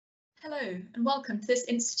Hello and welcome to this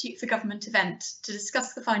Institute for Government event to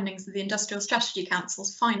discuss the findings of the Industrial Strategy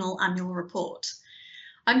Council's final annual report.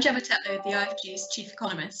 I'm Gemma Tetlow, the IFG's Chief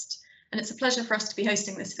Economist, and it's a pleasure for us to be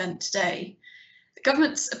hosting this event today. The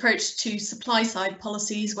government's approach to supply-side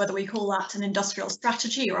policies, whether we call that an industrial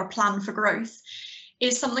strategy or a plan for growth,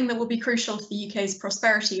 is something that will be crucial to the UK's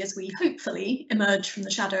prosperity as we hopefully emerge from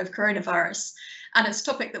the shadow of coronavirus. And it's a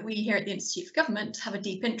topic that we here at the Institute for Government have a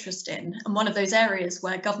deep interest in, and one of those areas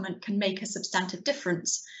where government can make a substantive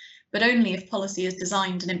difference, but only if policy is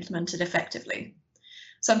designed and implemented effectively.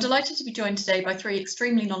 So I'm delighted to be joined today by three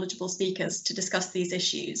extremely knowledgeable speakers to discuss these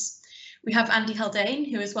issues. We have Andy Haldane,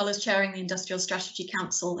 who, as well as chairing the Industrial Strategy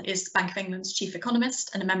Council, is Bank of England's Chief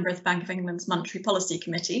Economist and a member of the Bank of England's Monetary Policy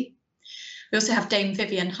Committee. We also have Dame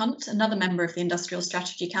Vivienne Hunt, another member of the Industrial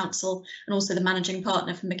Strategy Council and also the managing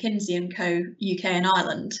partner for McKinsey & Co UK and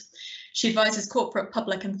Ireland. She advises corporate,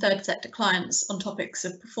 public and third sector clients on topics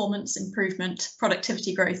of performance improvement,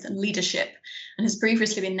 productivity growth and leadership, and has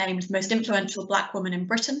previously been named the most influential Black woman in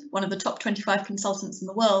Britain, one of the top 25 consultants in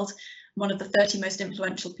the world, and one of the 30 most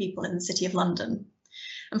influential people in the City of London.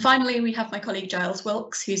 And finally, we have my colleague Giles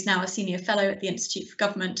Wilkes, who's now a senior fellow at the Institute for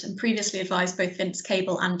Government and previously advised both Vince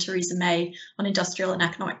Cable and Theresa May on industrial and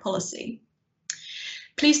economic policy.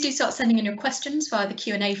 Please do start sending in your questions via the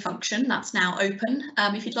Q&A function. That's now open.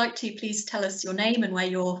 If you'd like to, please tell us your name and where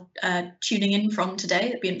you're tuning in from today.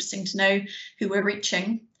 It'd be interesting to know who we're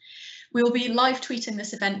reaching. We will be live tweeting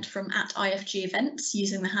this event from @IFG Events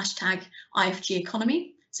using the hashtag IFG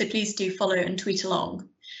Economy. So please do follow and tweet along.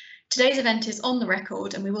 Today's event is on the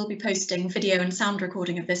record and we will be posting video and sound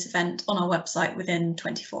recording of this event on our website within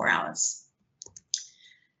 24 hours.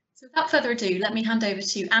 So without further ado, let me hand over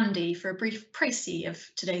to Andy for a brief précis of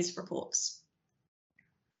today's reports.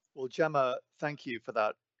 Well, Gemma, thank you for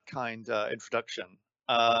that kind introduction.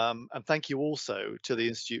 And thank you also to the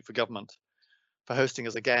Institute for Government for hosting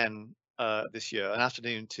us again this year. An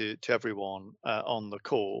afternoon to everyone on the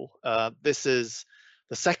call. This is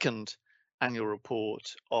the second annual report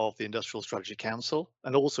of the Industrial Strategy Council,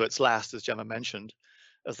 and also its last, as Gemma mentioned,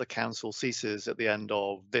 as the council ceases at the end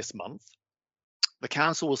of this month. The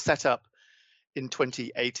council was set up in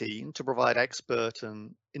 2018 to provide expert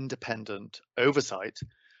and independent oversight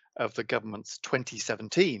of the government's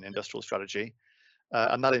 2017 industrial strategy,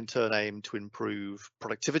 and that in turn aimed to improve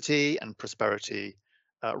productivity and prosperity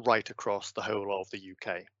right across the whole of the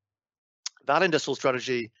UK. That industrial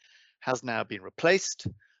strategy has now been replaced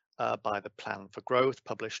by the Plan for Growth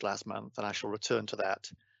published last month, and I shall return to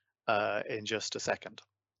that in just a second.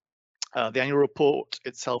 The annual report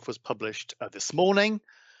itself was published this morning,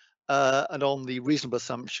 and on the reasonable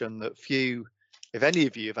assumption that few, if any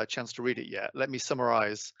of you, have had a chance to read it yet, let me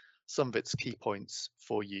summarise some of its key points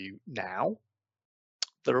for you now.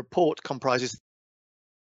 The report comprises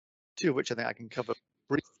two of which I think I can cover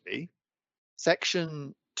briefly.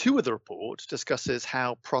 Section 2 of the report discusses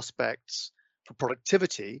how prospects for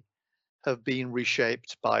productivity have been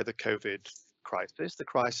reshaped by the COVID crisis. The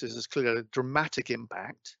crisis has clearly had a dramatic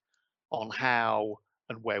impact on how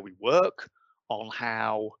and where we work, on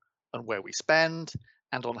how and where we spend,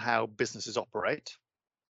 and on how businesses operate.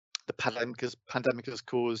 The pandemic has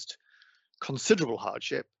caused considerable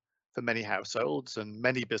hardship for many households and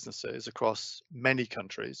many businesses across many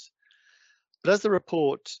countries. But as the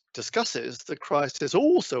report discusses, the crisis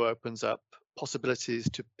also opens up possibilities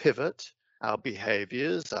to pivot our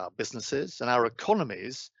behaviours, our businesses and our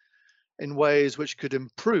economies in ways which could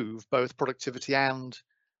improve both productivity and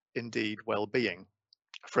indeed well-being.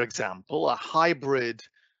 For example, a hybrid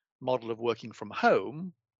model of working from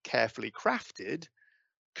home, carefully crafted,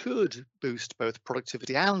 could boost both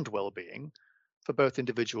productivity and well-being for both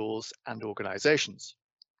individuals and organisations.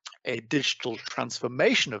 A digital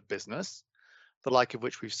transformation of business, the like of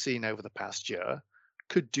which we've seen over the past year,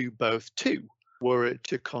 could do both too, were it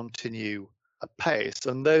to continue apace.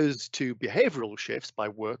 And those two behavioural shifts by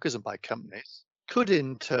workers and by companies could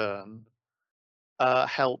in turn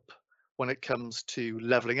help when it comes to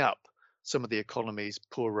levelling up some of the economy's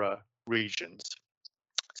poorer regions.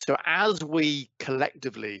 So as we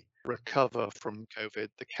collectively recover from COVID,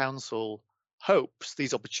 the Council hopes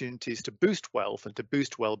these opportunities to boost wealth and to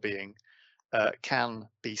boost well-being can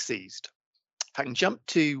be seized. If I can jump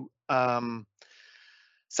to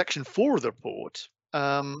Section 4 of the report,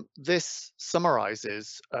 this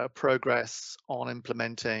summarises progress on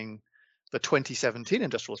implementing the 2017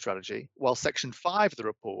 industrial strategy, while Section 5 of the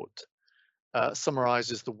report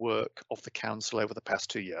summarises the work of the Council over the past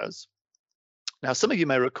 2 years. Now, some of you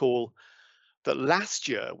may recall that last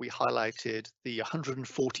year we highlighted the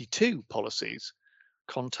 142 policies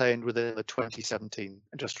contained within the 2017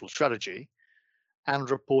 industrial strategy, and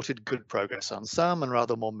reported good progress on some and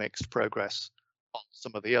rather more mixed progress on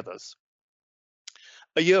some of the others.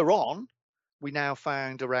 A year on, we now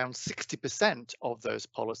found around 60% of those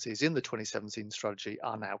policies in the 2017 strategy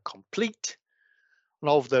are now complete. And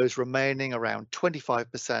of those remaining, around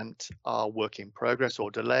 25% are work in progress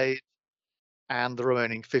or delayed. And the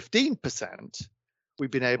remaining 15%,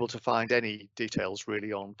 we've been able to find any details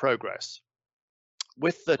really on progress.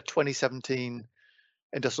 With the 2017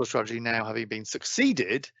 industrial strategy now having been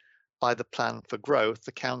succeeded by the plan for growth,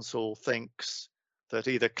 the council thinks that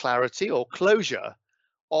either clarity or closure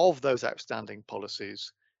of those outstanding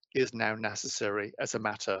policies is now necessary as a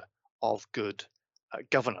matter of good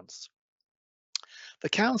governance. The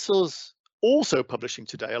council's also publishing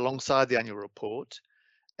today, alongside the annual report,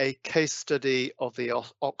 a case study of the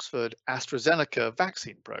Oxford AstraZeneca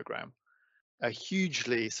vaccine programme, a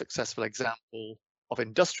hugely successful example of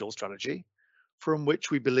industrial strategy from which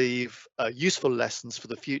we believe useful lessons for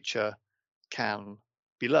the future can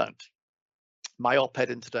be learned. My op-ed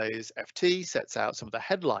in today's FT sets out some of the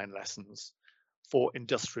headline lessons for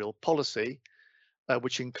industrial policy,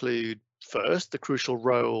 which include, first, the crucial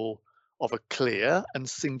role of a clear and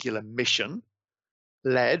singular mission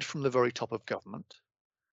led from the very top of government.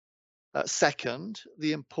 Second,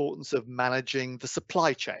 the importance of managing the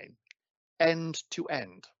supply chain end to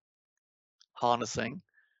end, harnessing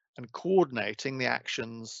and coordinating the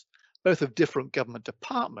actions both of different government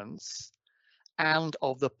departments and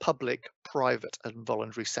of the public, private and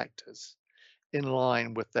voluntary sectors in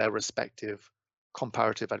line with their respective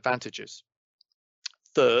comparative advantages.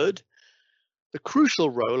 Third, the crucial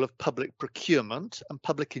role of public procurement and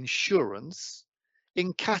public insurance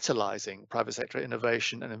in catalysing private sector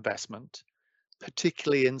innovation and investment,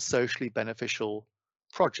 particularly in socially beneficial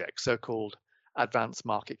projects, so-called advanced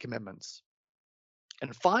market commitments.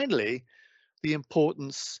 And finally, the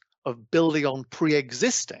importance of building on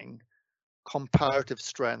pre-existing comparative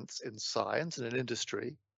strengths in science and in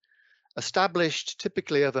industry, established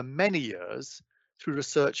typically over many years through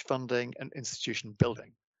research funding and institution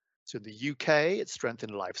building. So in the UK, it's strength in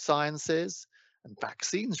life sciences and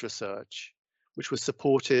vaccines research, which was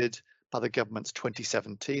supported by the government's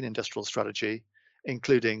 2017 industrial strategy,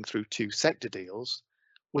 including through 2 sector deals,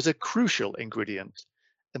 was a crucial ingredient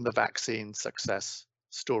in the vaccine success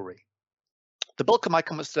story. The bulk of my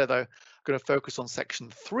comments today, though, are going to focus on section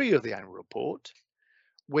 3 of the annual report,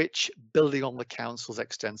 which, building on the council's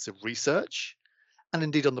extensive research and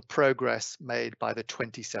indeed on the progress made by the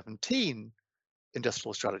 2017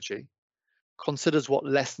 industrial strategy, considers what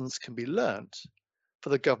lessons can be learnt for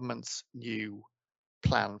the government's new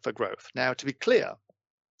plan for growth. Now, to be clear,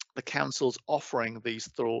 the council's offering these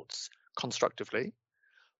thoughts constructively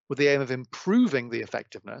with the aim of improving the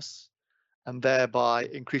effectiveness and thereby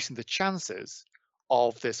increasing the chances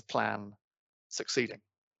of this plan succeeding.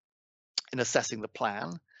 In assessing the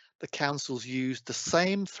plan, the council's used the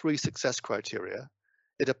same 3 success criteria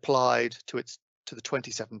it applied to the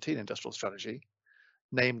 2017 industrial strategy,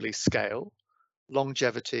 namely scale,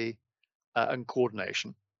 longevity, and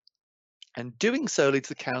coordination. And doing so leads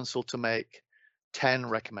the council to make 10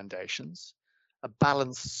 recommendations, a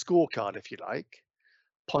balanced scorecard, if you like,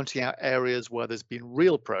 pointing out areas where there's been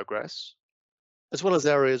real progress, as well as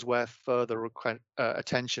areas where further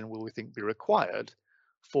attention will, we think, be required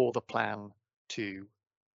for the plan to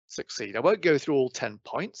succeed. I won't go through all 10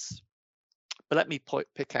 points, but let me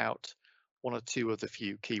pick out 1 or 2 of the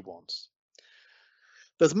few key ones.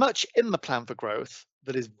 There's much in the plan for growth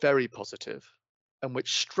that is very positive and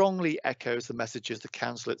which strongly echoes the messages the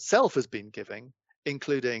council itself has been giving,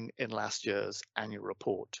 including in last year's annual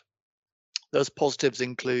report. Those positives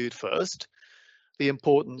include, first, the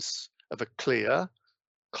importance of a clear,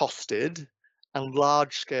 costed and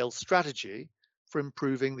large-scale strategy for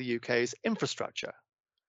improving the UK's infrastructure,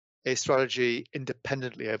 a strategy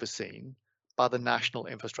independently overseen by the National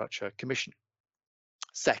Infrastructure Commission.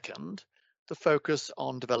 Second, the focus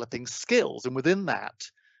on developing skills, and within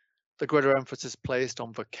that, the greater emphasis placed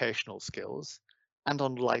on vocational skills and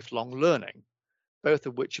on lifelong learning, both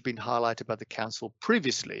of which have been highlighted by the council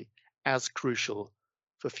previously as crucial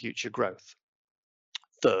for future growth.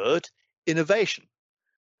 Third, innovation,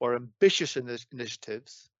 where ambitious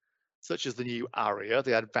initiatives such as the new ARIA,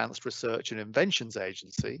 the Advanced Research and Inventions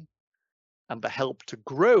Agency, and the Help to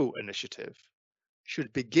Grow initiative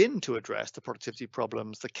should begin to address the productivity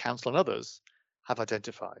problems the council and others have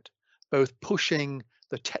identified, both pushing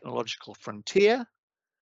the technological frontier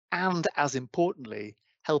and, as importantly,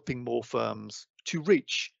 helping more firms to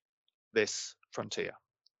reach this frontier.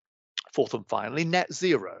 Fourth and finally, net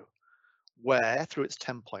zero, where through its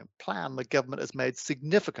 10-point plan, the government has made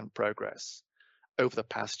significant progress over the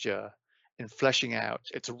past year in fleshing out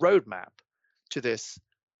its roadmap to this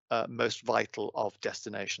most vital of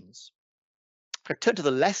destinations. If I turn to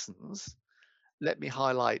the lessons, let me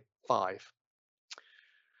highlight 5.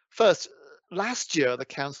 First, last year, the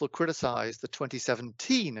Council criticised the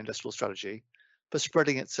 2017 industrial strategy for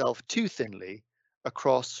spreading itself too thinly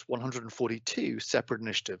across 142 separate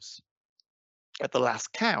initiatives. At the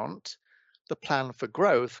last count, the plan for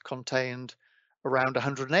growth contained around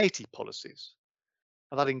 180 policies,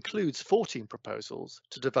 and that includes 14 proposals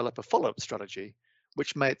to develop a follow-up strategy,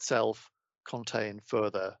 which may itself contain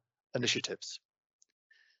further initiatives.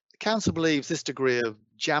 The Council believes this degree of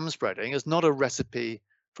jam spreading is not a recipe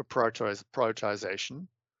for prioritization,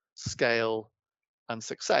 scale, and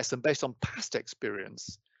success, and based on past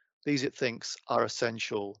experience, these it thinks are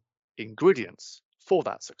essential ingredients for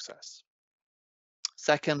that success.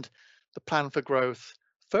 Second, the plan for growth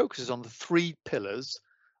focuses on the 3 pillars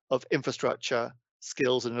of infrastructure,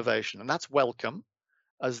 skills, and innovation, and that's welcome,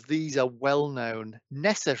 as these are well-known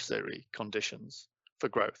necessary conditions for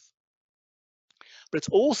growth. But it's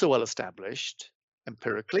also well established,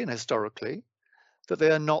 empirically and historically, that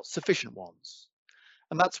they are not sufficient ones.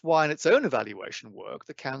 And that's why in its own evaluation work,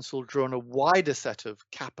 the Council drew on a wider set of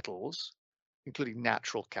capitals, including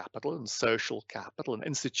natural capital and social capital and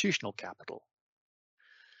institutional capital.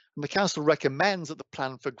 And the Council recommends that the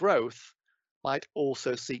plan for growth might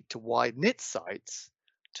also seek to widen its sights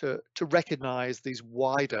to recognise these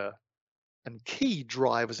wider and key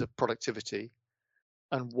drivers of productivity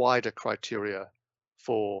and wider criteria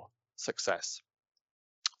for success.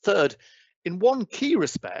 Third, in one key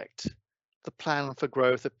respect, the plan for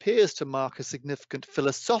growth appears to mark a significant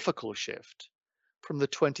philosophical shift from the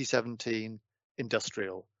 2017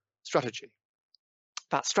 industrial strategy.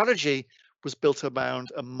 That strategy was built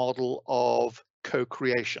around a model of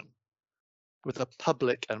co-creation, with the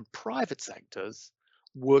public and private sectors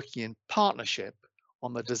working in partnership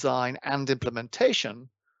on the design and implementation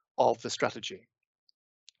of the strategy.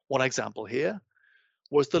 One example here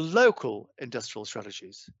was the local industrial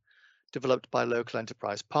strategies developed by local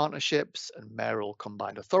enterprise partnerships and mayoral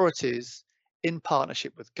combined authorities in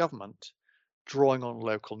partnership with government, drawing on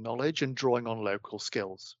local knowledge and drawing on local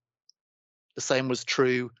skills. The same was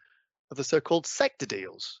true of the so-called sector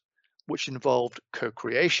deals, which involved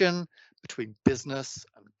co-creation between business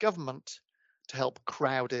and government to help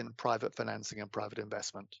crowd in private financing and private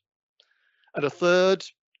investment. And a third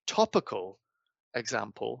topical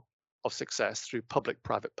example of success through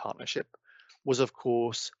public-private partnership was, of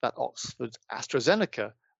course, that Oxford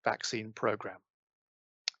AstraZeneca vaccine program.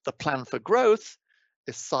 The plan for growth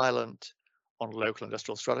is silent on local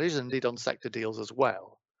industrial strategies and indeed on sector deals as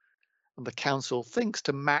well. And the Council thinks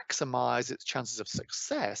to maximize its chances of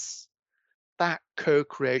success, that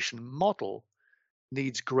co-creation model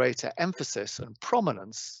needs greater emphasis and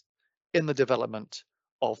prominence in the development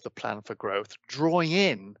of the plan for growth, drawing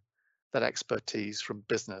in that expertise from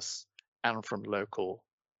business and from local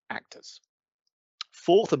actors.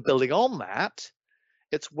 Fourth, and building on that,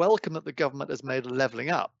 it's welcome that the government has made levelling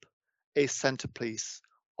up a centrepiece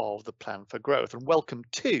of the plan for growth. And welcome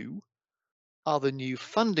too are the new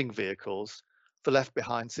funding vehicles for left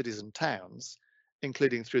behind cities and towns,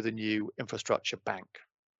 including through the new infrastructure bank.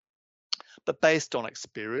 But based on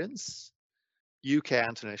experience, UK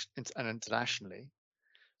and internationally,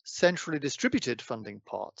 centrally distributed funding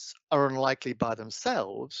pots are unlikely by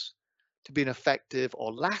themselves to be an effective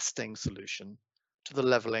or lasting solution to the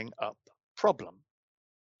levelling up problem.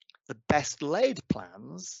 The best laid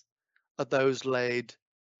plans are those laid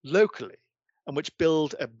locally and which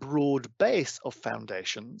build a broad base of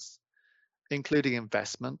foundations, including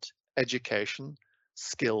investment, education,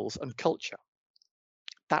 skills, and culture.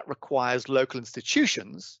 That requires local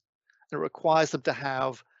institutions, and it requires them to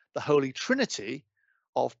have the holy trinity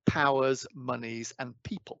of powers, monies, and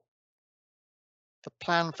people. The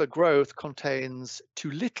plan for growth contains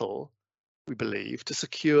too little, we believe, to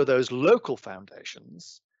secure those local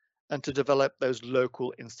foundations and to develop those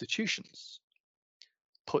local institutions.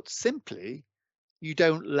 Put simply, you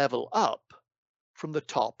don't level up from the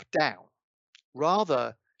top down.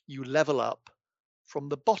 Rather, you level up from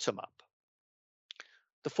the bottom up.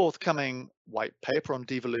 The forthcoming white paper on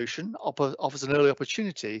devolution offers an early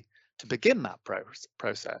opportunity to begin that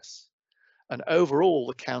process. And overall,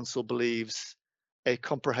 the Council believes a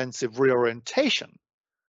comprehensive reorientation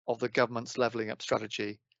of the government's levelling up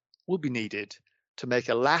strategy will be needed to make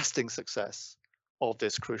a lasting success of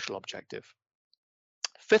this crucial objective.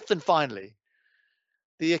 Fifth and finally,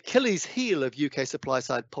 the Achilles heel of UK supply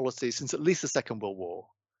side policy since at least the Second World War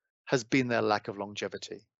has been their lack of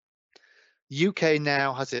longevity. The UK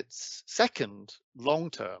now has its second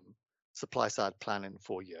long-term supply side plan in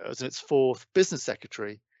 4 years and its fourth business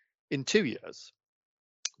secretary in 2 years.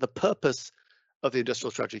 The purpose of the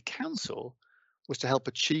Industrial Strategy Council was to help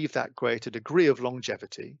achieve that greater degree of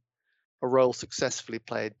longevity, a role successfully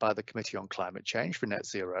played by the Committee on Climate Change for Net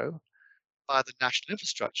Zero, by the National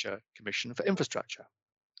Infrastructure Commission for Infrastructure.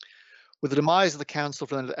 With the demise of the Council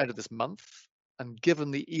from the end of this month, and given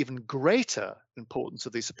the even greater importance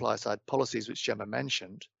of these supply side policies which Gemma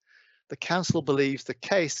mentioned, the Council believes the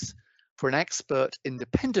case for an expert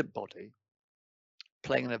independent body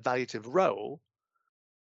playing an evaluative role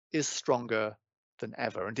is stronger than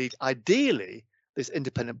ever. Indeed, ideally, this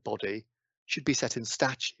independent body should be set in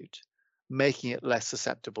statute, making it less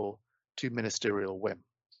susceptible to ministerial whim.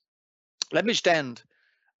 Let me just end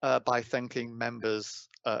by thanking members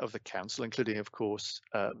of the Council, including, of course,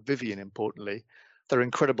 Vivian, importantly, their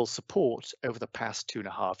incredible support over the past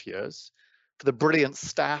 2.5 years, for the brilliant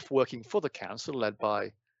staff working for the Council, led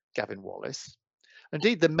by Gavin Wallace.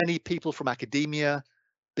 Indeed, the many people from academia,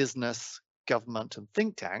 business, government and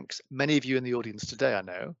think tanks, many of you in the audience today, I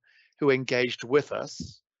know, who engaged with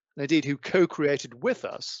us, and indeed who co-created with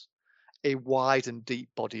us a wide and deep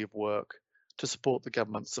body of work to support the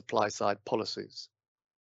government's supply side policies.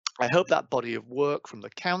 I hope that body of work from the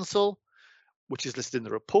Council, which is listed in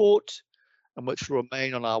the report and which will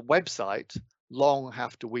remain on our website long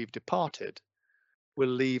after we've departed, will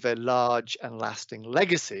leave a large and lasting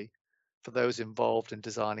legacy for those involved in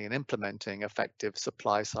designing and implementing effective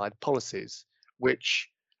supply side policies, which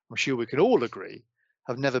I'm sure we can all agree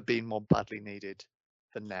have never been more badly needed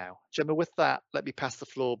than now. Gemma, with that, let me pass the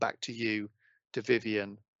floor back to you, to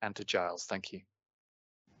Vivian and to Giles. Thank you.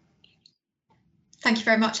 Thank you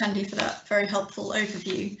very much, Andy, for that very helpful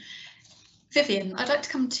overview. Vivian, I'd like to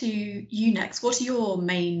come to you next. What are your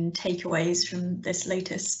main takeaways from this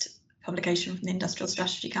latest publication from the Industrial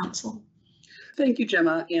Strategy Council? Thank you,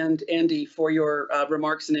 Gemma and Andy, for your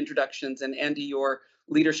remarks and introductions. And Andy, your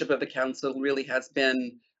leadership of the Council really has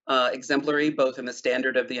been exemplary, both in the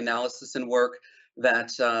standard of the analysis and work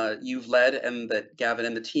that you've led and that Gavin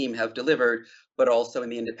and the team have delivered, but also in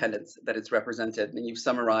the independence that it's represented. And you've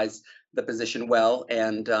summarized the position well,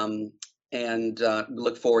 and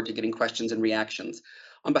look forward to getting questions and reactions.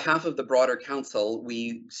 On behalf of the broader Council,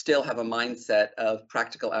 we still have a mindset of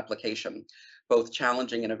practical application, both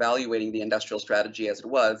challenging and evaluating the industrial strategy as it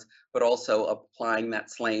was, but also applying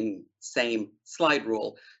that same slide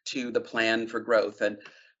rule to the plan for growth. And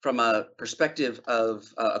from a perspective of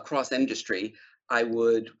across industry, I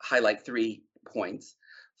would highlight 3 points.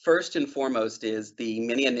 First and foremost is the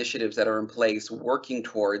many initiatives that are in place working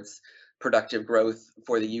towards productive growth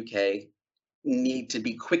for the UK need to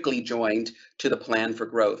be quickly joined to the plan for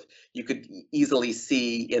growth. You could easily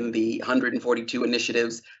see in the 142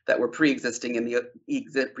 initiatives that were pre-existing in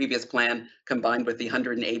the previous plan, combined with the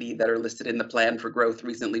 180 that are listed in the plan for growth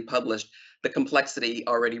recently published, the complexity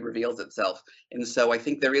already reveals itself. And so I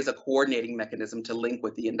think there is a coordinating mechanism to link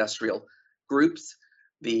with the industrial groups,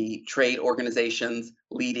 the trade organizations,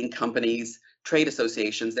 leading companies, trade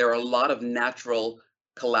associations. There are a lot of natural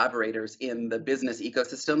collaborators in the business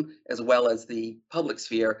ecosystem as well as the public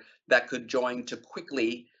sphere that could join to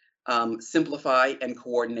quickly simplify and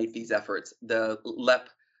coordinate these efforts. The LEP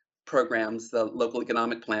programs, the local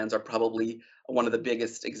economic plans, are probably one of the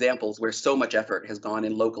biggest examples where so much effort has gone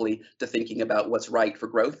in locally to thinking about what's right for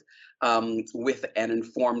growth, with and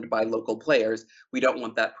informed by local players. We don't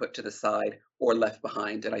want that put to the side or left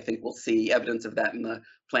behind, and I think we'll see evidence of that in the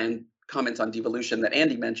plan comments on devolution that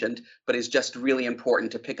Andy mentioned, but is just really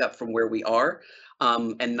important to pick up from where we are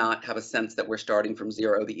and not have a sense that we're starting from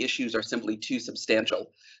zero. The issues are simply too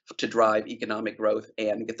substantial to drive economic growth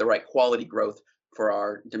and get the right quality growth for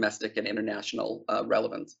our domestic and international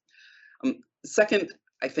relevance. Second,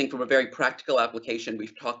 I think from a very practical application,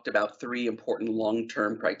 we've talked about 3 important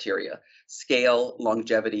long-term criteria: scale,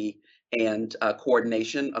 longevity, and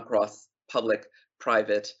coordination across public,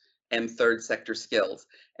 private, and third sector skills.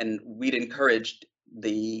 And we'd encouraged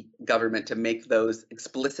the government to make those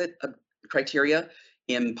explicit criteria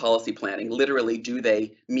in policy planning. Literally, do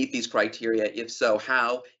they meet these criteria? If so,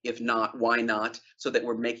 how? If not, why not? So that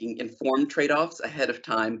we're making informed trade-offs ahead of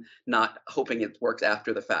time, not hoping it works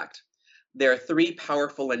after the fact. There are 3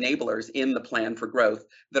 powerful enablers in the plan for growth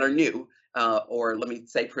that are new, or let me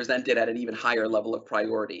say presented at an even higher level of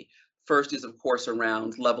priority. First is, of course,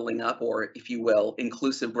 around leveling up, or if you will,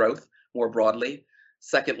 inclusive growth more broadly.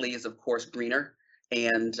 Secondly is, of course, greener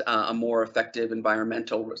and a more effective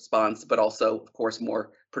environmental response, but also, of course,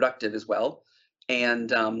 more productive as well. And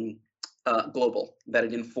global, that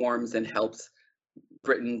it informs and helps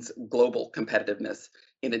Britain's global competitiveness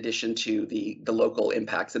in addition to the local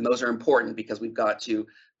impacts. And those are important because we've got to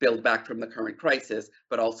build back from the current crisis,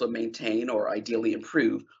 but also maintain or ideally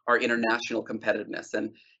improve our international competitiveness,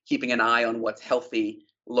 and keeping an eye on what's healthy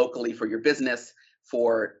locally for your business,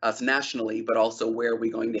 for us nationally, but also where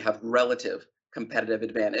we're going to have relative competitive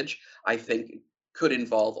advantage, I think could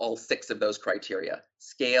involve all 6 of those criteria: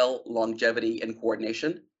 scale, longevity, and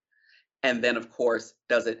coordination. And then, of course,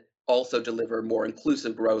 does it also deliver more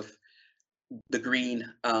inclusive growth, the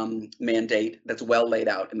green mandate that's well laid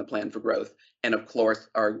out in the plan for growth, and of course,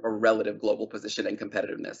 our relative global position and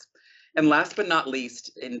competitiveness. And last but not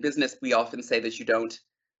least, in business, we often say that you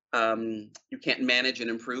can't manage and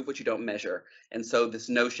improve what you don't measure. And so this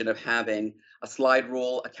notion of having a slide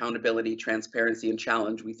rule, accountability, transparency, and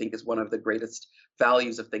challenge, we think is one of the greatest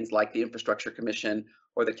values of things like the Infrastructure Commission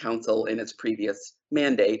or the Council in its previous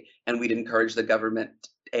mandate. And we'd encourage the government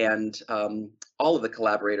and all of the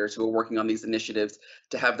collaborators who are working on these initiatives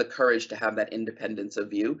to have the courage to have that independence of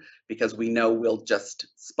view, because we know we'll just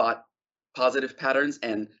spot positive patterns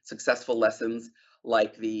and successful lessons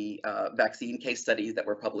like the vaccine case studies that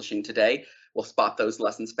we're publishing today. We'll spot those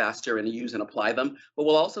lessons faster and use and apply them, but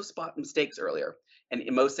we'll also spot mistakes earlier. And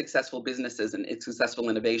most successful businesses and successful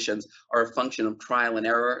innovations are a function of trial and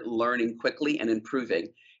error, learning quickly and improving.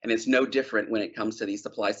 And it's no different when it comes to these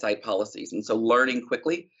supply side policies. And so learning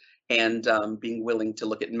quickly and being willing to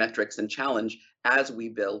look at metrics and challenge as we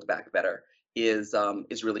build back better is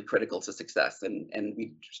really critical to success. And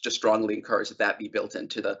we just strongly encourage that be built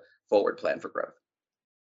into the forward plan for growth.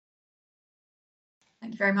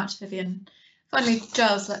 Thank you very much, Vivian. Finally,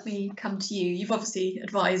 Giles, let me come to you. You've obviously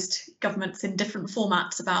advised governments in different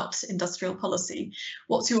formats about industrial policy.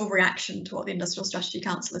 What's your reaction to what the Industrial Strategy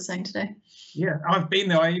Council is saying today? Yeah, I've been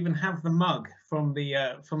there. I even have the mug from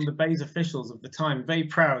the BEIS officials of the time. Very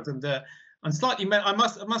proud, and I'm slightly. I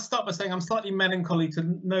must start by saying I'm slightly melancholy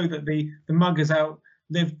to know that the mug has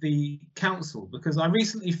outlived the council, because I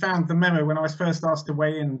recently found the memo when I was first asked to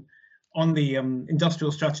weigh in on the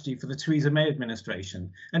industrial strategy for the Theresa May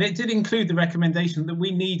administration, and it did include the recommendation that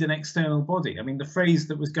we need an external body. I mean, the phrase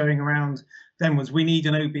that was going around then was, we need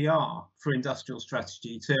an OBR for industrial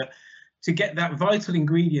strategy to get that vital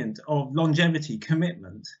ingredient of longevity,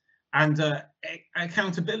 commitment, and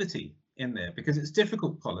accountability in there, because it's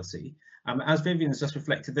difficult policy. As Vivian has just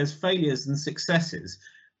reflected, there's failures and successes.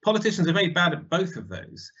 Politicians are very bad at both of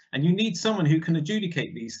those, and you need someone who can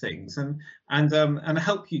adjudicate these things and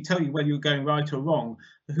help you, tell you whether you're going right or wrong,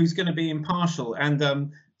 who's going to be impartial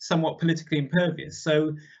and somewhat politically impervious.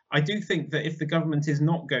 So I do think that if the government is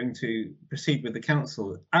not going to proceed with the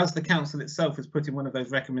council, as the council itself has put in one of those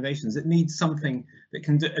recommendations, it needs something that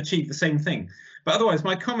can achieve the same thing. But otherwise,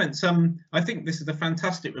 my comments, I think this is a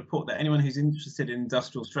fantastic report that anyone who's interested in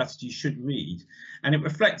industrial strategy should read. And it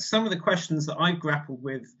reflects some of the questions that I've grappled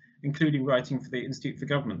with, including writing for the Institute for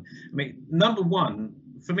Government. I mean, number one,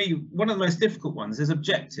 for me, one of the most difficult ones is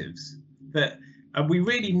objectives. That we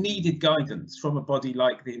really needed guidance from a body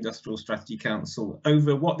like the Industrial Strategy Council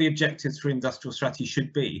over what the objectives for industrial strategy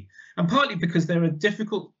should be. And partly because there are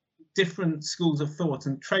different schools of thought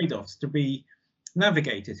and trade-offs to be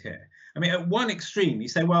navigated here. I mean, at one extreme, you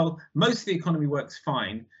say, well, most of the economy works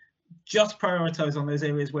fine. Just prioritise on those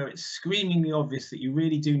areas where it's screamingly obvious that you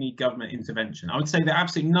really do need government intervention. I would say the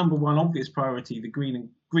absolute number one obvious priority, the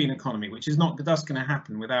green economy, which is not just going to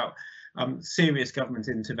happen without serious government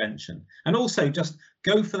intervention. And also just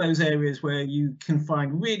go for those areas where you can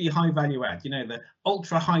find really high value add, you know, the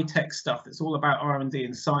ultra high tech stuff that's all about R&D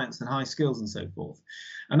and science and high skills and so forth.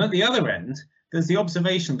 And at the other end, there's the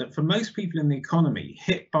observation that for most people in the economy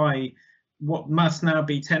hit by what must now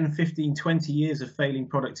be 10, 15, 20 years of failing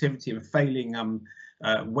productivity and failing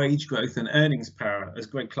wage growth and earnings power, as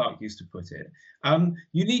Greg Clark used to put it,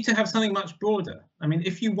 you need to have something much broader. I mean,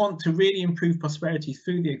 if you want to really improve prosperity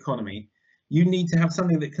through the economy, you need to have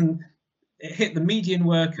something that can hit the median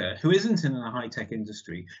worker who isn't in a high-tech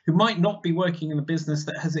industry, who might not be working in a business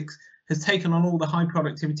that has taken on all the high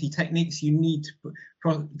productivity techniques you need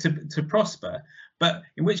to prosper. But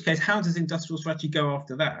in which case, how does industrial strategy go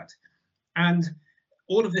after that? And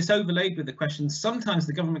all of this overlaid with the question, sometimes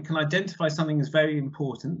the government can identify something as very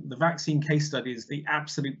important. The vaccine case study is the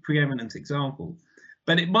absolute preeminent example,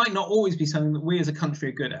 but it might not always be something that we as a country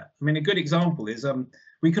are good at. I mean, a good example is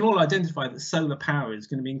we can all identify that solar power is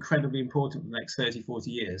going to be incredibly important for the next 30, 40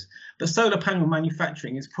 years, but solar panel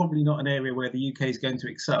manufacturing is probably not an area where the UK is going to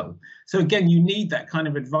excel. So again, you need that kind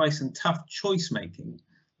of advice and tough choice making,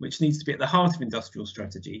 which needs to be at the heart of industrial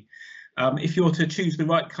strategy. If you're to choose the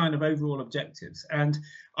right kind of overall objectives. And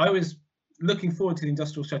I was looking forward to the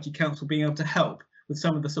Industrial Strategy Council being able to help with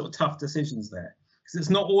some of the sort of tough decisions there. because it's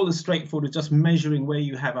not all as straightforward as just measuring where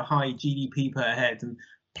you have a high GDP per head and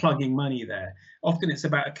plugging money there. Often it's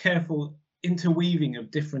about a careful interweaving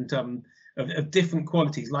of different different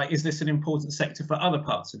qualities, like is this an important sector for other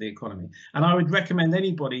parts of the economy? And I would recommend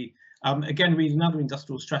anybody again read another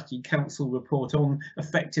Industrial Strategy Council report on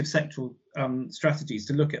effective sectoral strategies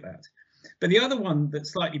to look at that. But the other one that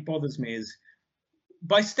slightly bothers me is,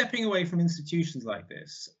 by stepping away from institutions like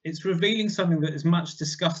this, it's revealing something that is much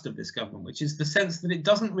discussed of this government, which is the sense that it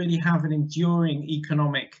doesn't really have an enduring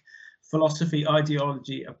economic philosophy,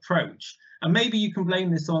 ideology, approach. And maybe you can blame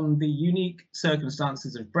this on the unique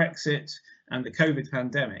circumstances of Brexit and the COVID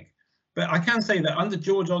pandemic. But I can say that under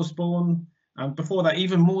George Osborne, and before that,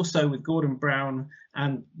 even more so with Gordon Brown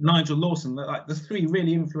and Nigel Lawson, like the three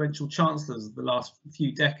really influential chancellors of the last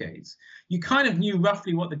few decades, you kind of knew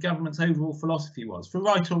roughly what the government's overall philosophy was, for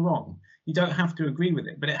right or wrong. You don't have to agree with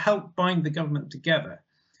it, but it helped bind the government together.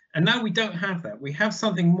 And now we don't have that. We have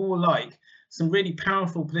something more like some really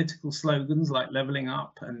powerful political slogans like levelling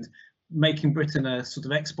up and making Britain a sort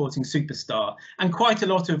of exporting superstar, and quite a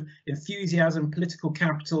lot of enthusiasm, political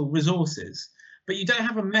capital, resources. But you don't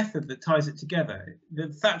have a method that ties it together. The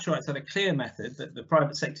Thatcherites had a clear method that the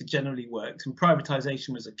private sector generally worked, and privatisation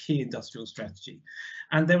was a key industrial strategy.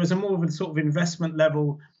 And there was a more of a sort of investment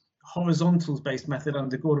level, horizontals-based method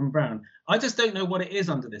under Gordon Brown. I just don't know what it is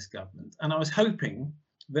under this government. And I was hoping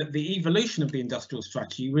that the evolution of the industrial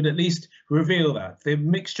strategy would at least reveal that, the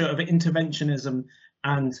mixture of interventionism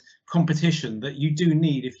and competition that you do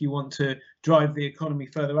need if you want to drive the economy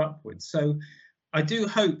further upwards. So I do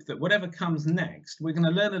hope that whatever comes next, we're going to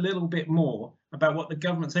learn a little bit more about what the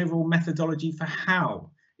government's overall methodology for how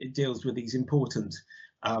it deals with these important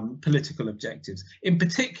political objectives. In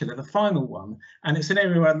particular, the final one, and it's an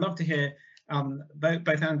area where I'd love to hear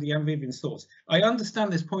both Andy and Vivian's thoughts. I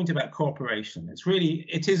understand this point about cooperation.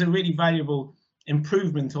 It is a really valuable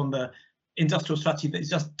improvement on the industrial strategy that's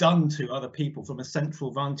just done to other people from a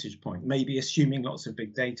central vantage point, maybe assuming lots of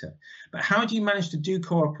big data. But how do you manage to do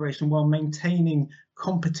cooperation while maintaining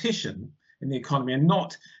competition in the economy and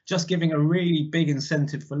not just giving a really big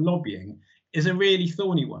incentive for lobbying? Is a really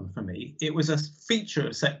thorny one for me. It was a feature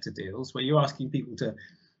of sector deals where you're asking people to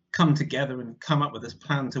come together and come up with this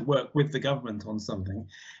plan to work with the government on something.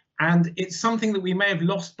 And it's something that we may have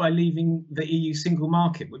lost by leaving the EU single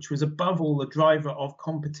market, which was above all the driver of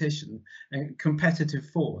competition and competitive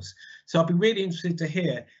force. So I'll be really interested to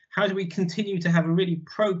hear, how do we continue to have a really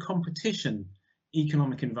pro-competition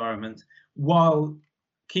economic environment while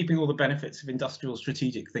keeping all the benefits of industrial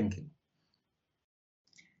strategic thinking?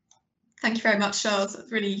 Thank you very much, Charles.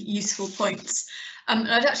 Really useful points. And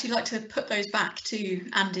I'd actually like to put those back to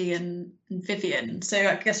Andy and Vivian. So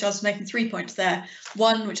I guess Charles was making 3 points there.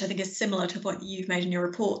 One, which I think is similar to a point that you've made in your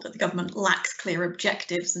report, that the government lacks clear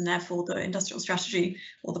objectives and therefore the industrial strategy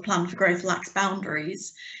or the plan for growth lacks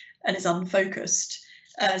boundaries and is unfocused.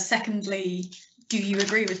 Secondly, do you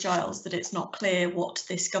agree with Giles that it's not clear what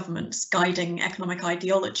this government's guiding economic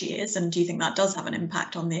ideology is? And do you think that does have an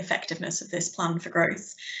impact on the effectiveness of this plan for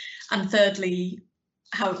growth? And thirdly,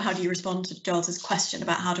 how do you respond to Giles's question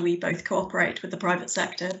about how do we both cooperate with the private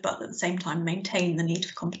sector, but at the same time maintain the need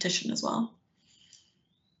for competition as well?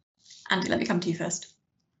 Andy, let me come to you first.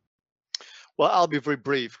 Well, I'll be very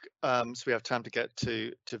brief, so we have time to get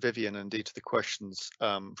to Vivian and indeed to the questions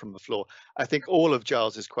from the floor. I think all of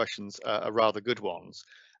Giles's questions are rather good ones,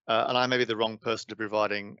 and I may be the wrong person to be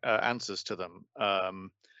providing answers to them.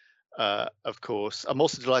 Of course, I'm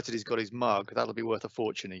also delighted he's got his mug. That'll be worth a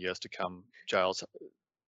fortune in years to come, Giles.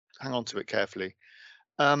 Hang on to it carefully.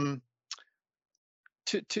 To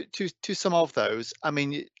some of those, I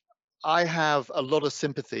mean, I have a lot of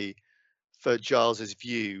sympathy for Giles's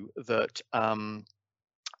view that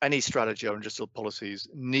any strategy or industrial policies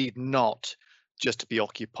need not just to be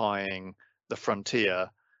occupying the frontier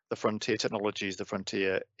technologies, the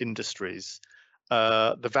frontier industries.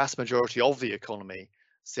 The vast majority of the economy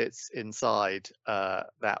sits inside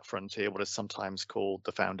that frontier, what is sometimes called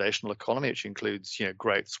the foundational economy, which includes,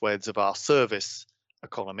 great swathes of our service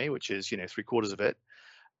economy, which is, 3/4 of it,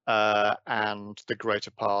 and the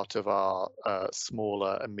greater part of our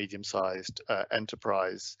smaller and medium-sized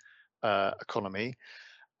enterprise economy.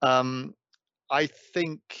 I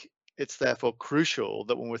think it's therefore crucial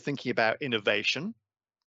that when we're thinking about innovation,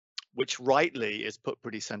 which rightly is put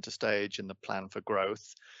pretty center stage in the plan for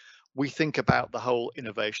growth, we think about the whole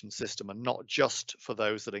innovation system and not just for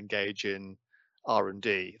those that engage in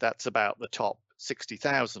R&D. That's about the top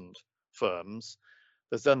 60,000 firms.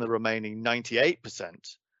 There's then the remaining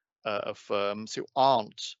 98% of firms who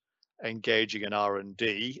aren't engaging in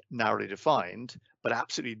R&D, narrowly defined, but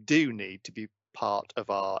absolutely do need to be part of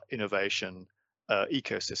our innovation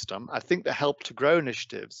ecosystem. I think the Help to Grow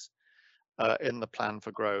initiatives in the Plan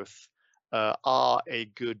for Growth are a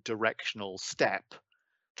good directional step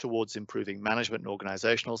towards improving management and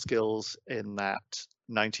organizational skills in that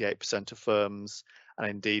 98% of firms, and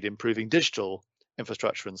indeed improving digital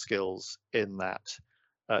infrastructure and skills in that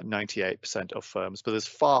 98% of firms. But there's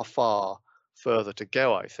far, far further to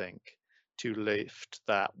go, I think, to lift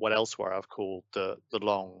that, what elsewhere I've called the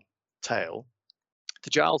long tail. To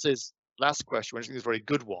Giles's last question, which I think is a very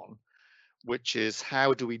good one, which is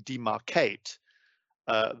how do we demarcate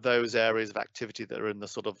those areas of activity that are in the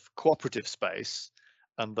sort of cooperative space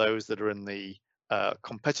and those that are in the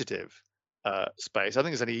competitive space? I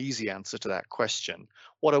think there's an easy answer to that question.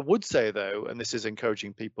 What I would say, though, and this is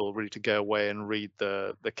encouraging people really to go away and read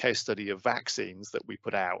the case study of vaccines that we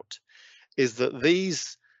put out, is that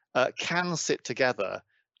these can sit together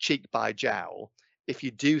cheek by jowl if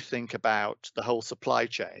you do think about the whole supply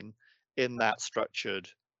chain in that structured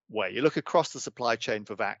way. You look across the supply chain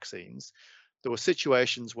for vaccines, there were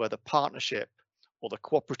situations where the partnership or the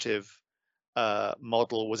cooperative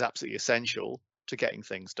model was absolutely essential to getting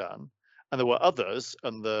things done. And there were others,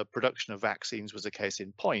 and the production of vaccines was a case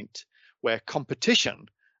in point, where competition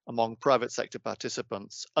among private sector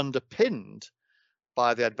participants, underpinned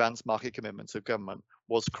by the advanced market commitments of government,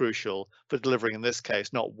 was crucial for delivering, in this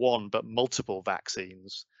case, not one, but multiple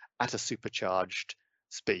vaccines at a supercharged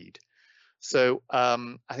speed. So I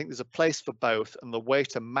think there's a place for both, and the way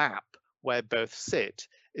to map where both sit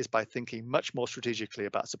is by thinking much more strategically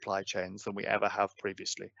about supply chains than we ever have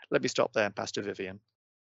previously. Let me stop there and pass to Vivian.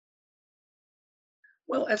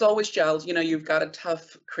 Well, as always, Giles, you've got a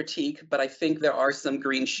tough critique, but I think there are some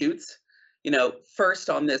green shoots. First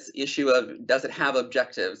on this issue of does it have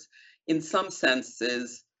objectives? In some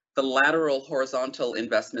senses, the lateral horizontal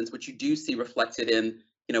investments, which you do see reflected in,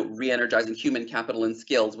 re-energizing human capital and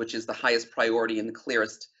skills, which is the highest priority and the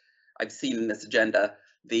clearest I've seen in this agenda,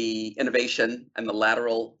 the innovation and the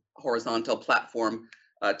lateral horizontal platform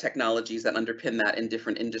technologies that underpin that in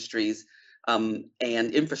different industries, and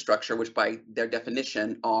infrastructure, which by their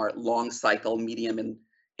definition are long cycle, medium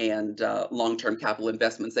and long-term capital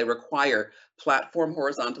investments. They require platform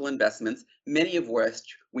horizontal investments, many of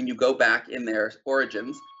which, when you go back in their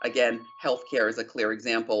origins, again, healthcare is a clear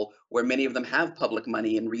example where many of them have public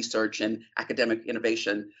money in research and academic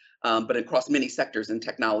innovation, but across many sectors in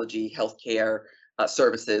technology, healthcare,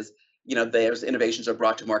 services, there's innovations are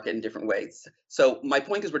brought to market in different ways. So my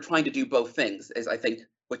point is we're trying to do both things, is I think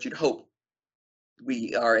what you'd hope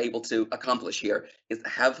we are able to accomplish here is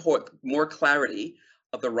have more clarity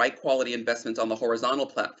of the right quality investments on the horizontal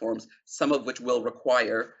platforms, some of which will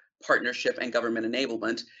require partnership and government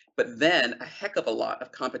enablement, but then a heck of a lot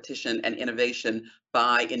of competition and innovation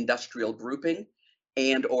by industrial grouping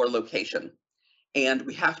and or location. And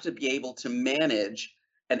we have to be able to manage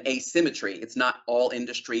an asymmetry. It's not all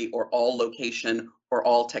industry or all location or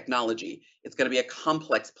all technology. It's going to be a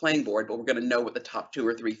complex playing board, but we're going to know what the top 2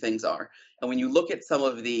 or 3 things are. And when you look at some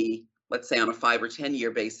of the, let's say on a 5 or 10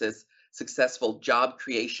 year basis, successful job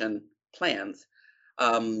creation plans,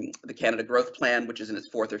 the Canada Growth Plan, which is in its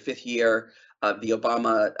 4th or 5th year, the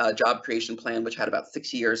Obama job creation plan, which had about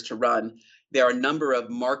 6 years to run, there are a number of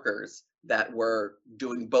markers that were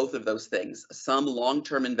doing both of those things. Some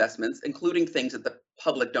long-term investments, including things that the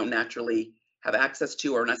public don't naturally have access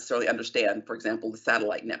to or necessarily understand. For example, the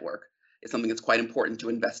satellite network is something that's quite important to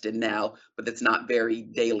invest in now, but that's not very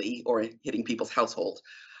daily or hitting people's households.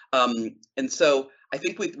 And so I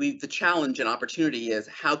think the challenge and opportunity is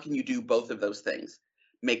how can you do both of those things?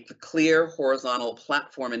 Make the clear horizontal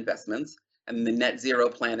platform investments, and the net zero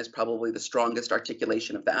plan is probably the strongest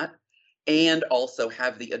articulation of that, and also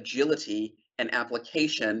have the agility and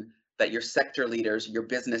application that your sector leaders, your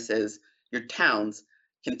businesses, your towns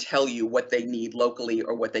can tell you what they need locally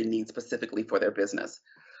or what they need specifically for their business.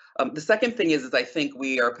 The second thing is I think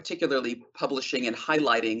we are particularly publishing and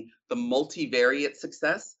highlighting the multivariate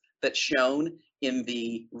success that's shown in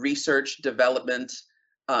the research, development,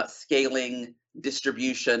 scaling,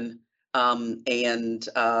 distribution, and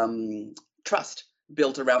trust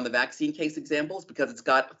built around the vaccine case examples, because it's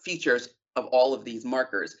got features of all of these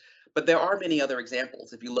markers. But there are many other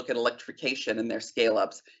examples. If you look at electrification and their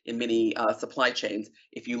scale-ups in many supply chains,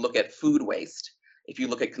 if you look at food waste, if you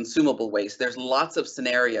look at consumable waste, there's lots of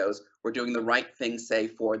scenarios where doing the right thing, say,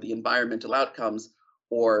 for the environmental outcomes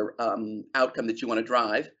or outcome that you want to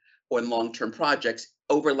drive, or in long-term projects,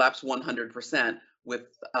 overlaps 100%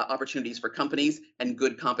 with opportunities for companies and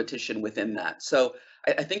good competition within that. So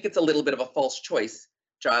I think it's a little bit of a false choice,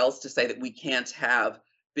 Giles, to say that we can't have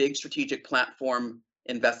big strategic platform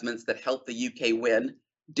investments that help the UK win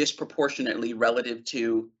disproportionately relative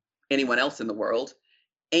to anyone else in the world,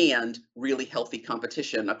 and really healthy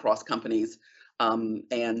competition across companies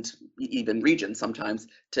and even regions sometimes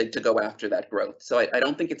to go after that growth. So I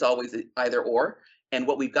don't think it's always either or. And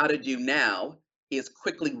what we've got to do now is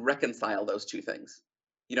quickly reconcile those two things.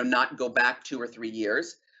 Not go back 2 or 3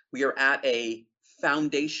 years. We are at a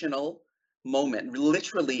foundational moment,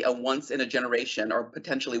 literally a once in a generation or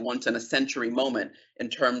potentially once in a century moment in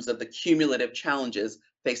terms of the cumulative challenges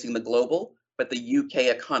facing the global, but the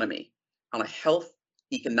UK economy on a health,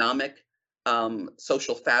 economic,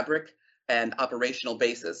 social fabric, and operational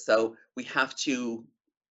basis. So we have to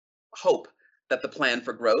hope that the plan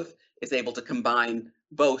for growth is able to combine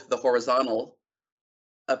both the horizontal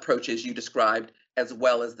approaches you described, as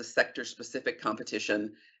well as the sector-specific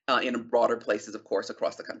competition in broader places, of course,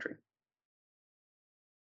 across the country.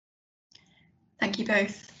 Thank you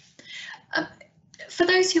both. For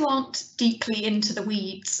those who aren't deeply into the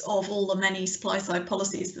weeds of all the many supply-side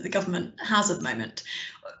policies that the government has at the moment,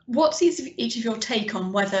 what's each of your take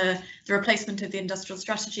on whether the replacement of the industrial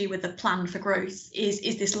strategy with a plan for growth is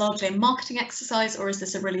this largely a marketing exercise, or is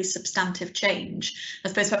this a really substantive change? I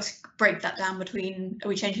suppose perhaps break that down between, are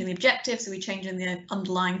we changing the objectives, are we changing the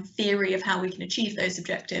underlying theory of how we can achieve those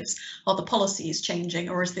objectives, are the policies changing,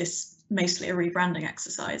 or is this mostly a rebranding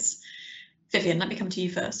exercise? Vivian, let me come to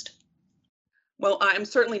you first. Well, I'm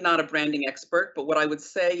certainly not a branding expert, but what I would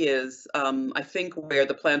say is I think where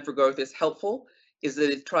the plan for growth is helpful is that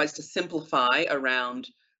it tries to simplify around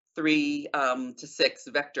 3 to 6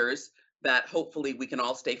 vectors that hopefully we can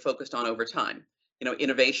all stay focused on over time.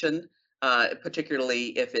 Innovation,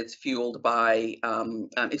 particularly if it's fueled by,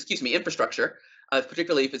 infrastructure,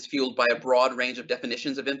 particularly if it's fueled by a broad range of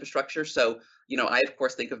definitions of infrastructure. So, I of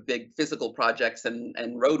course think of big physical projects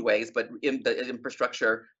and roadways, but in the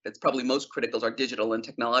infrastructure that's probably most critical is our digital and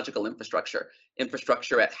technological infrastructure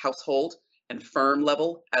at household and firm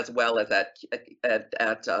level, as well as at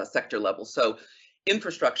sector level. So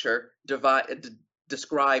infrastructure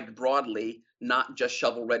described broadly, not just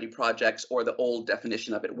shovel-ready projects or the old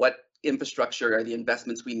definition of it. What infrastructure are the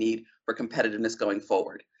investments we need for competitiveness going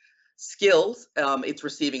forward? Skills, it's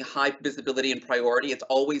receiving high visibility and priority. It's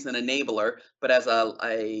always an enabler, but as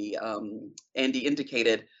Andy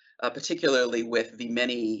indicated, particularly with the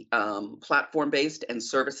many platform-based and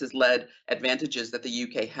services-led advantages that the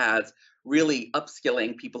UK has, really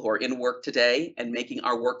upskilling people who are in work today and making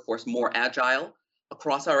our workforce more agile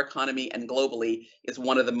across our economy and globally is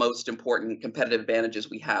one of the most important competitive advantages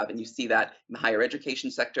we have. And you see that in the higher education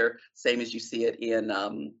sector, same as you see it in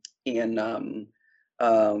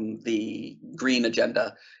the green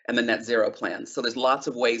agenda and the net zero plans. So there's lots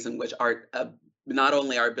of ways in which not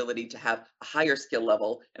only our ability to have a higher skill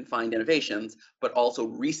level and find innovations, but also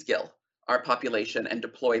reskill our population and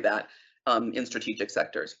deploy that in strategic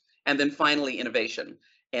sectors. And then finally, innovation.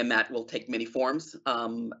 And that will take many forms.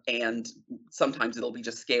 And sometimes it'll be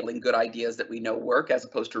just scaling good ideas that we know work as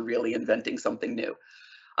opposed to really inventing something new.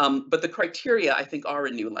 But the criteria, I think, are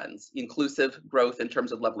a new lens. Inclusive growth in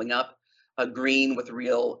terms of leveling up, green with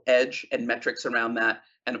real edge and metrics around that,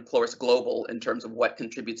 and of course global in terms of what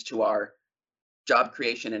contributes to our job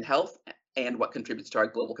creation and health and what contributes to our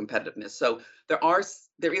global competitiveness. So there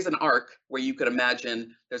is an arc where you could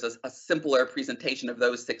imagine there's a simpler presentation of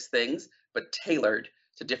those 6 things, but tailored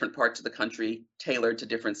to different parts of the country, tailored to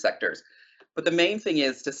different sectors. But the main thing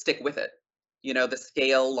is to stick with it. The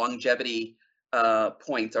scale, longevity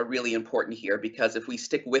points are really important here, because if we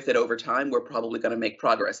stick with it over time, we're probably going to make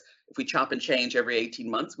progress. If we chop and change every 18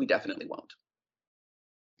 months, we definitely won't.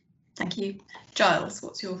 Thank you. Giles,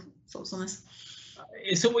 what's your thoughts on this?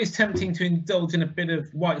 It's always tempting to indulge in a bit of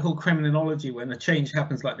Whitehall criminology when a change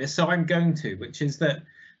happens like this, so I'm going to, which is that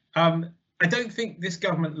I don't think this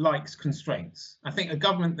government likes constraints. I think a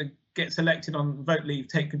government that gets elected on vote leave,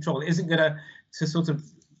 take control, isn't going to sort of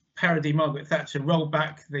parody Margaret Thatcher, roll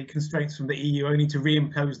back the constraints from the EU only to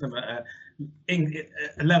reimpose them at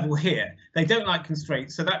a level here. They don't like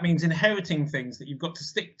constraints, so that means inheriting things that you've got to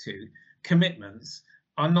stick to, commitments,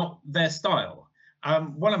 are not their style.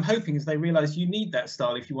 What I'm hoping is they realise you need that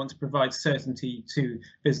style if you want to provide certainty to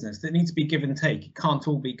business. There needs to be give and take. It can't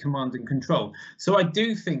all be command and control. So I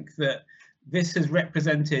do think that this has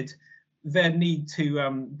represented their need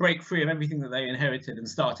to break free of everything that they inherited and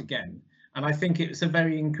start again. And I think it's a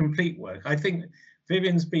very incomplete work. I think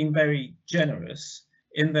Vivian's been very generous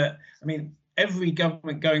in that, I mean, every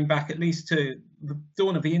government going back at least to the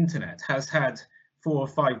dawn of the internet has had 4 or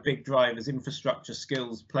 5 big drivers: infrastructure,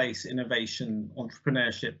 skills, place, innovation,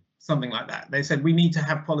 entrepreneurship, something like that. They said we need to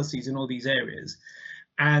have policies in all these areas.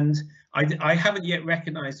 And I haven't yet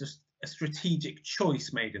recognised a strategic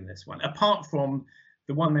choice made in this one, apart from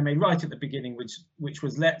the one they made right at the beginning, which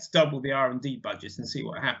was let's double the R&D budget and see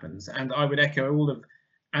what happens. And I would echo all of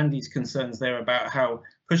Andy's concerns there about how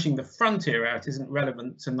pushing the frontier out isn't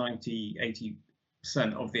relevant to 90–80%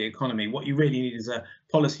 of the economy. What you really need is a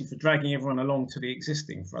policy for dragging everyone along to the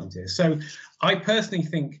existing frontier. So I personally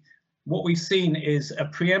think what we've seen is a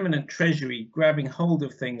preeminent Treasury grabbing hold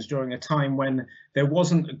of things during a time when there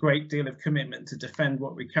wasn't a great deal of commitment to defend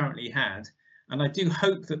what we currently had. And I do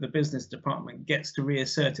hope that the business department gets to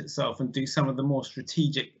reassert itself and do some of the more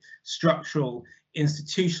strategic, structural,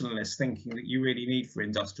 institutionalist thinking that you really need for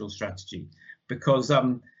industrial strategy. Because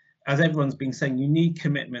as everyone's been saying, you need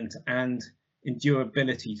commitment and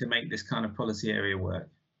endurability to make this kind of policy area work.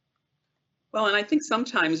 Well, and I think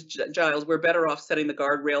sometimes, Giles, we're better off setting the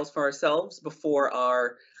guardrails for ourselves before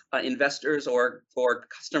our investors or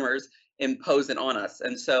customers impose it on us.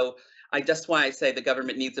 And so that's why I say the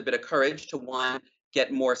government needs a bit of courage to, one,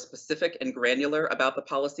 get more specific and granular about the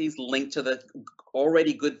policies linked to the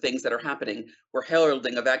already good things that are happening. We're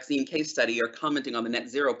heralding a vaccine case study or commenting on the net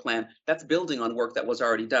zero plan. That's building on work that was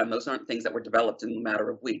already done. Those aren't things that were developed in a matter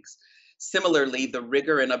of weeks. Similarly, the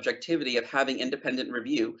rigor and objectivity of having independent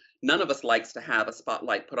review. None of us likes to have a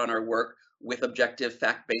spotlight put on our work with objective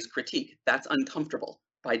fact-based critique. That's uncomfortable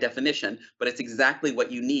by definition, but it's exactly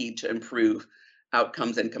what you need to improve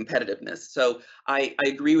outcomes and competitiveness. So I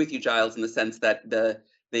agree with you, Giles, in the sense that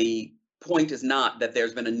the point is not that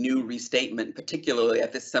there's been a new restatement, particularly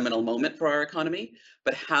at this seminal moment for our economy,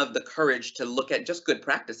 but have the courage to look at just good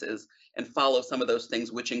practices and follow some of those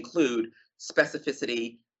things, which include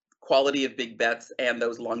specificity, quality of big bets, and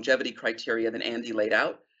those longevity criteria that Andy laid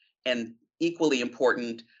out. And equally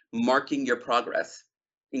important, marking your progress,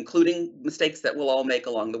 including mistakes that we'll all make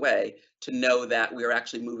along the way, to know that we are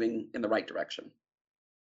actually moving in the right direction.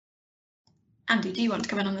 Andy, do you want to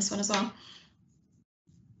come in on this one as well?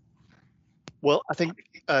 Well, I think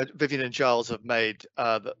Vivian and Giles have made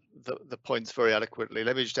the points very eloquently.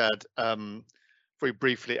 Let me just add very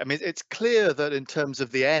briefly. I mean, it's clear that in terms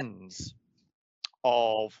of the ends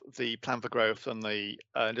of the plan for growth and the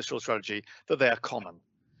industrial strategy, that they are common.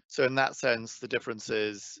 So in that sense, the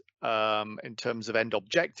differences in terms of end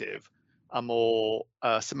objective are more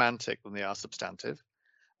semantic than they are substantive.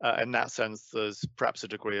 In that sense, there's perhaps a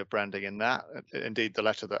degree of branding in that. Indeed, the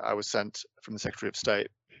letter that I was sent from the Secretary of State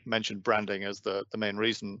mentioned branding as the main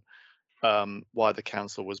reason why the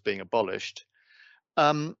council was being abolished.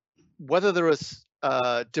 Whether there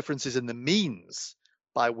are differences in the means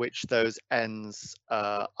by which those ends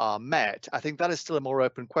are met, I think that is still a more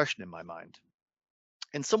open question in my mind.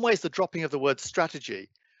 In some ways, the dropping of the word strategy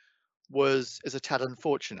is a tad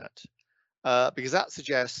unfortunate because that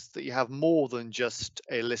suggests that you have more than just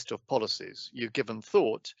a list of policies. You've given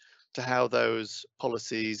thought to how those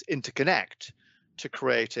policies interconnect to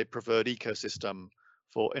create a preferred ecosystem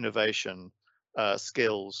for innovation,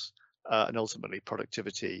 skills, and ultimately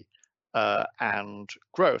productivity and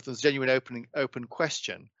growth. There's a genuine open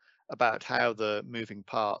question about how the moving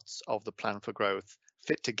parts of the plan for growth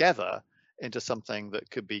fit together into something that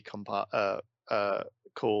could be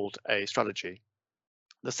called a strategy.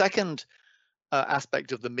 The second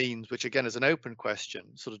aspect of the means, which again is an open question,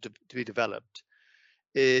 sort of to be developed,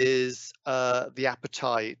 is the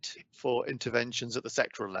appetite for interventions at the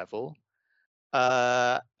sectoral level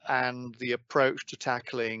and the approach to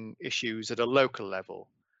tackling issues at a local level.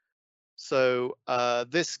 So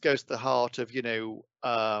this goes to the heart of,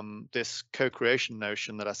 this co-creation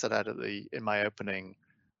notion that I set out in my opening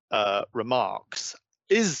remarks.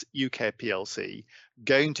 Is UK PLC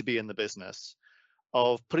going to be in the business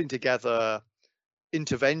of putting together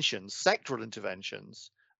interventions, sectoral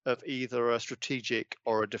interventions, of either a strategic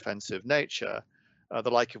or a defensive nature,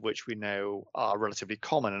 the like of which we know are relatively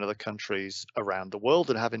common in other countries around the world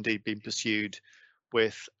and have indeed been pursued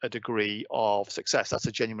with a degree of success? That's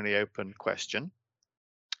a genuinely open question.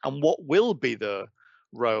 And what will be the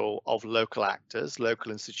role of local actors,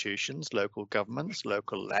 local institutions, local governments,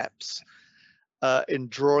 local LEPs in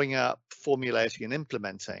drawing up, formulating and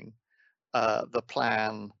implementing the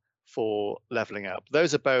plan for levelling up?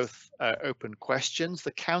 Those are both open questions.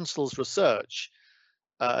 The Council's research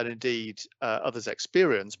and indeed others'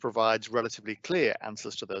 experience provides relatively clear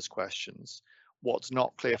answers to those questions. What's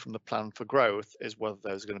not clear from the plan for growth is whether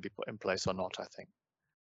those are going to be put in place or not, I think.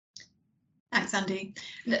 Thanks, Andy.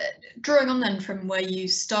 Drawing on then from where you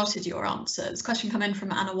started your answer, there's a question come in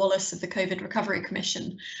from Anna Wallace of the COVID Recovery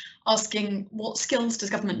Commission, asking what skills does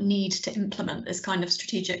government need to implement this kind of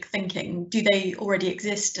strategic thinking? Do they already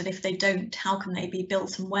exist? And if they don't, how can they be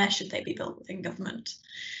built and where should they be built within government?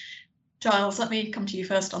 Giles, let me come to you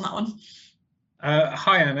first on that one.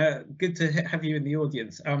 Hi, Anna. Good to have you in the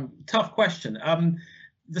audience. Tough question.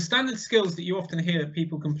 the standard skills that you often hear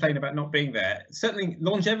people complain about not being there, certainly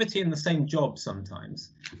longevity in the same job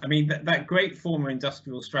sometimes. I mean, that great former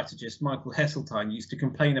industrial strategist, Michael Heseltine, used to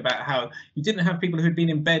complain about how you didn't have people who'd been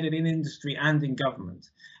embedded in industry and in government.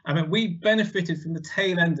 I mean, we benefited from the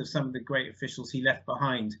tail end of some of the great officials he left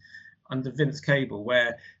behind under Vince Cable,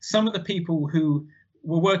 where some of the people who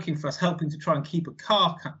were working for us, helping to try and keep a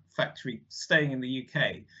car factory staying in the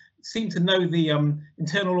UK, seemed to know the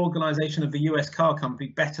internal organisation of the US car company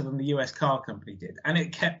better than the US car company did, and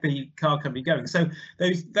it kept the car company going. So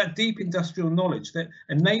that deep industrial knowledge that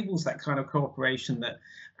enables that kind of cooperation that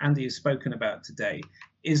Andy has spoken about today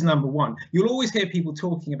is number one. You'll always hear people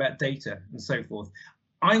talking about data and so forth.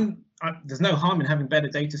 There's no harm in having better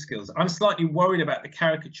data skills. I'm slightly worried about the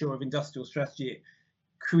caricature of industrial strategy it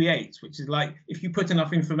creates, which is like, if you put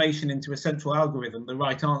enough information into a central algorithm, the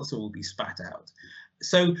right answer will be spat out.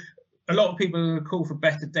 So a lot of people are going to call for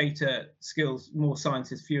better data skills, more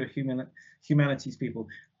scientists, fewer humanities people.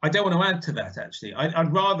 I don't want to add to that, actually.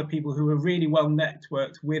 I'd rather people who are really well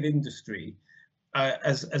networked with industry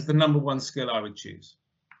as the number one skill I would choose.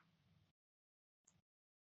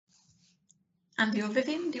 Andy or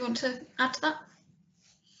Vivian, do you want to add to that?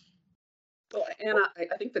 Well, Anna,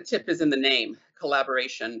 I think the tip is in the name: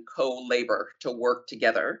 collaboration, co-labor, to work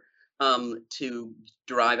together to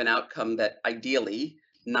derive an outcome that ideally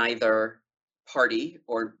neither party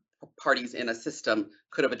or parties in a system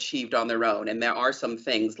could have achieved on their own. And there are some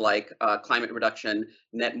things like climate reduction,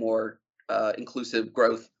 net more inclusive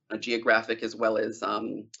growth, geographic as well as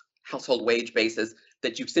household wage basis,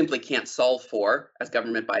 that you simply can't solve for as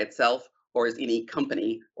government by itself or as any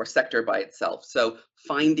company or sector by itself. So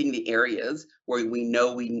finding the areas where we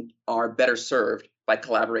know we are better served by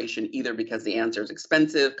collaboration, either because the answer is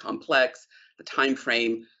expensive, complex, the time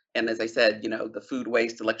frame, and as I said, the food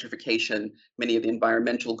waste, electrification, many of the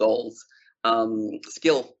environmental goals,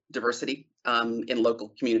 skill diversity in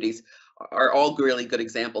local communities are all really good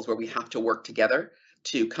examples where we have to work together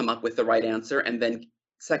to come up with the right answer, and then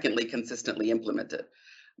secondly, consistently implement it.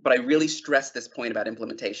 But I really stress this point about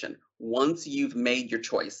implementation. Once you've made your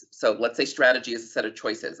choice, so let's say strategy is a set of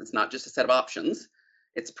choices. It's not just a set of options,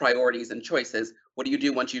 it's priorities and choices. What do you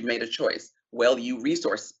do once you've made a choice? Well, you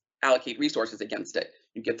allocate resources against it.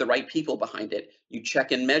 You get the right people behind it. You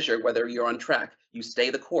check and measure whether you're on track. You stay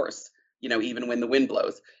the course, even when the wind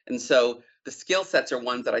blows. And so the skill sets are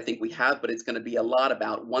ones that I think we have, but it's going to be a lot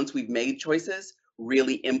about, once we've made choices,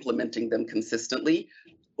 really implementing them consistently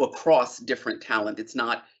across different talent. It's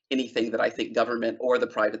not anything that I think government or the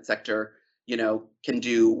private sector, can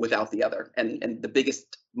do without the other. And the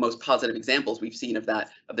biggest, most positive examples we've seen of that,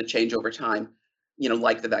 of the change over time,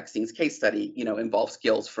 like the vaccines case study, involve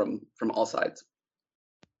skills from all sides.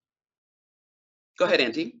 Go ahead,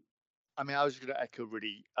 Andy. I mean, I was going to echo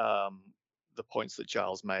really the points that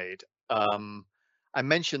Giles made. I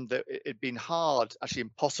mentioned that it'd been hard, actually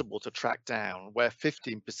impossible, to track down where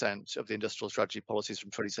 15% of the industrial strategy policies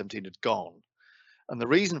from 2017 had gone. And the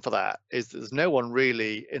reason for that is that there's no one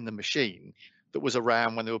really in the machine that was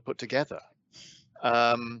around when they were put together.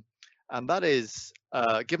 And that is,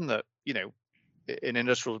 given that, in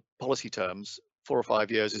industrial policy terms, 4 or 5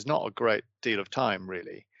 years is not a great deal of time,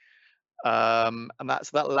 really. And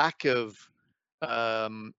that's that lack of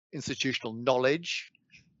institutional knowledge,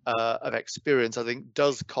 of experience, I think,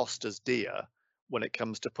 does cost us dear when it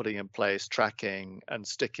comes to putting in place tracking and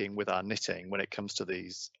sticking with our knitting when it comes to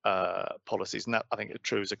these policies. And that, I think,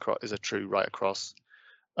 is a true right across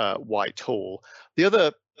Whitehall. The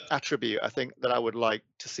other attribute I think that I would like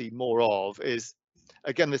to see more of is,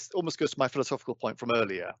 again, this almost goes to my philosophical point from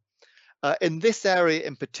earlier. In this area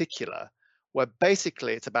in particular, where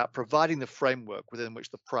basically it's about providing the framework within which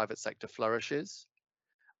the private sector flourishes,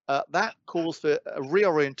 that calls for a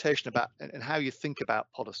reorientation about in how you think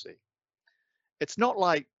about policy. It's not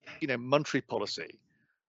like, monetary policy,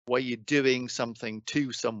 where you're doing something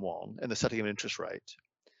to someone in the setting of an interest rate.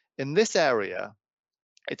 In this area,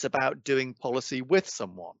 it's about doing policy with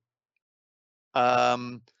someone,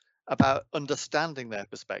 about understanding their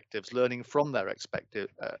perspectives, learning from their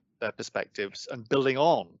perspectives, and building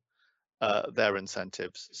on their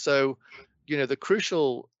incentives. So, the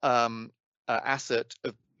crucial asset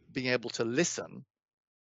of being able to listen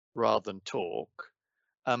rather than talk,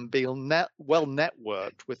 being well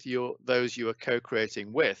networked with those you are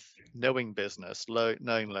co-creating with, knowing business,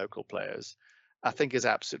 knowing local players, I think is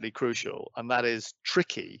absolutely crucial. And that is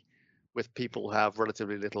tricky with people who have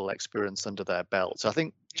relatively little experience under their belt. So I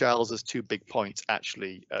think Giles's 2 big points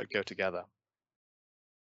actually go together.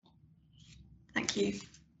 Thank you.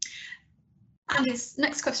 And his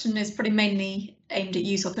next question is probably mainly aimed at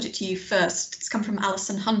you, so I'll put it to you first. It's come from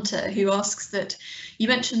Alison Hunter, who asks that you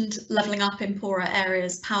mentioned levelling up in poorer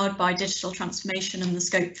areas powered by digital transformation and the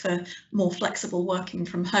scope for more flexible working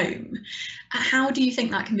from home. How do you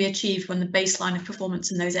think that can be achieved when the baseline of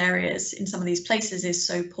performance in those areas in some of these places is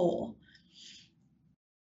so poor?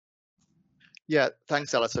 Yeah,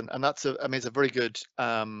 thanks, Alison. And that's it's a very good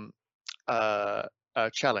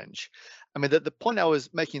challenge. I mean, the point I was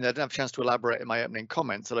making that I didn't have a chance to elaborate in my opening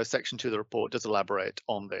comments, although section 2 of the report does elaborate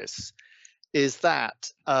on this, is that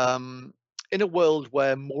in a world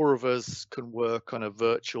where more of us can work on a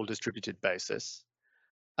virtual distributed basis,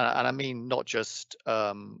 and I mean not just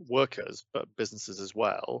workers, but businesses as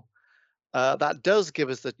well, that does give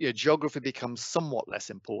us that geography becomes somewhat less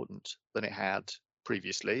important than it had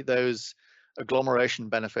previously. Those agglomeration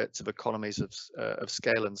benefits of economies of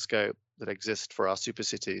scale and scope that exist for our super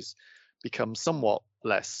cities become somewhat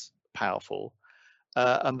less powerful,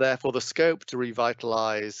 and therefore the scope to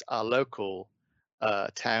revitalize our local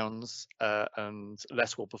towns and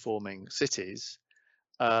less well performing cities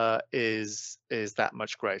is that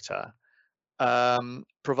much greater,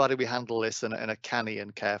 provided we handle this in a canny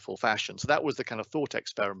and careful fashion. So that was the kind of thought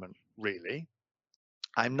experiment, really.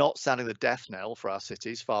 I'm not sounding the death knell for our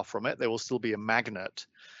cities, far from it. They will still be a magnet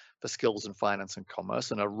for skills in finance and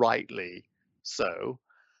commerce, and are rightly so.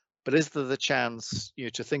 But is there the chance,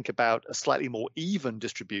 to think about a slightly more even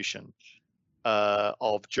distribution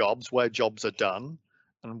of jobs, where jobs are done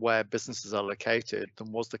and where businesses are located,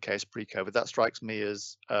 than was the case pre-COVID? That strikes me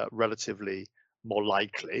as relatively more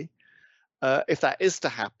likely. If that is to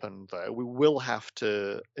happen, though, we will have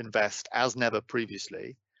to invest as never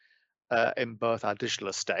previously in both our digital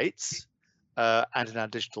estates and in our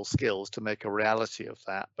digital skills to make a reality of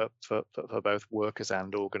that, but for both workers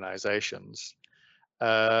and organizations.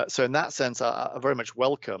 So in that sense, I very much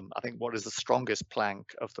welcome, I think, what is the strongest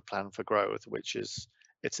plank of the plan for growth, which is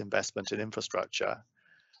its investment in infrastructure.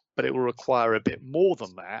 But it will require a bit more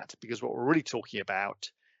than that, because what we're really talking about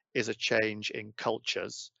is a change in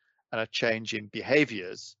cultures and a change in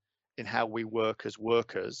behaviors in how we work as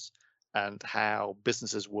workers and how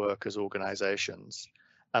businesses work as organizations.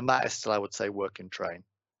 And that is still, I would say, work in train.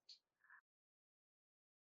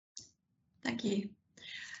 Thank you.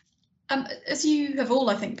 As you have all,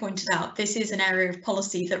 I think, pointed out, this is an area of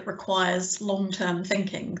policy that requires long-term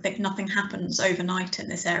thinking. I think nothing happens overnight in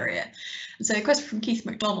this area. And so a question from Keith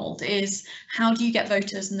MacDonald is, how do you get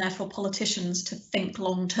voters and therefore politicians to think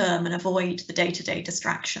long-term and avoid the day-to-day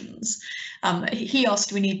distractions? He asked,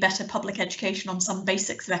 do we need better public education on some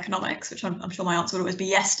basics of economics, which I'm sure my answer would always be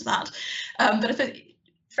yes to that. But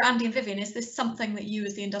for Andy and Vivian, is this something that you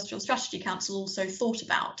as the Industrial Strategy Council also thought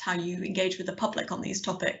about, how you engage with the public on these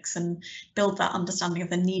topics and build that understanding of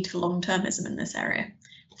the need for long-termism in this area?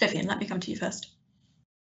 Vivian, let me come to you first.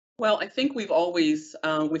 Well, I think we've always,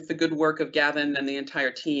 with the good work of Gavin and the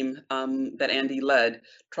entire team that Andy led,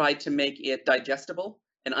 tried to make it digestible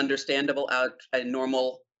and understandable at a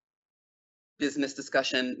normal business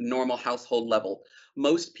discussion, normal household level.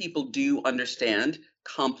 Most people do understand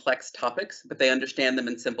complex topics, but they understand them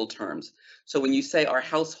in simple terms. So when you say our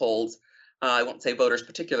households, I won't say voters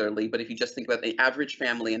particularly, but if you just think about the average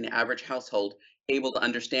family and the average household able to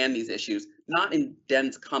understand these issues, not in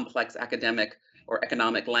dense, complex academic or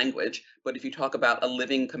economic language, but if you talk about a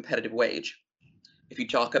living competitive wage, if you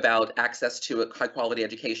talk about access to a high quality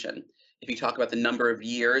education, if you talk about the number of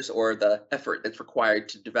years or the effort that's required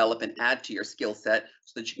to develop and add to your skill set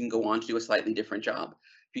so that you can go on to do a slightly different job.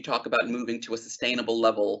 If you talk about moving to a sustainable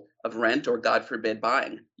level of rent, or God forbid,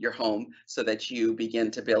 buying your home so that you begin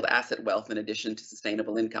to build asset wealth in addition to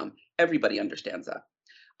sustainable income, everybody understands that.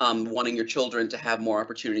 Wanting your children to have more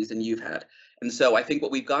opportunities than you've had. And so I think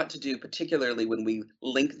what we've got to do, particularly when we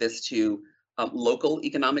link this to local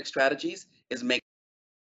economic strategies, is make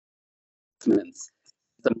some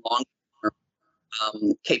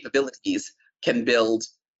long-term capabilities can build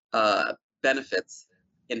benefits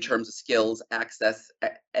in terms of skills, access,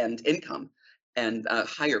 and income, and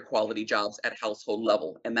higher quality jobs at household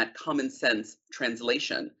level. And that common sense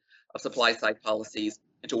translation of supply side policies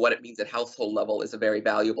into what it means at household level is a very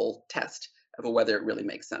valuable test of whether it really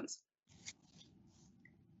makes sense.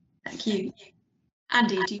 Thank you.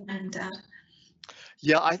 Andy, do you want to add?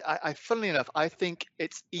 Yeah, I funnily enough, I think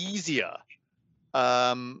it's easier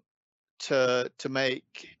to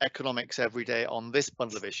make economics every day on this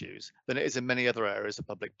bundle of issues than it is in many other areas of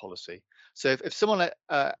public policy. So if someone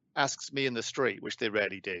asks me in the street, which they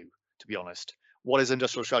rarely do, to be honest, what is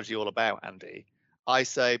industrial strategy all about, Andy? I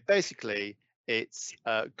say basically it's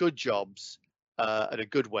good jobs at a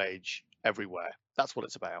good wage everywhere. That's what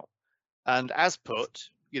it's about. And as put,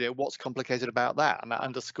 what's complicated about that? And that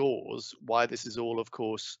underscores why this is all, of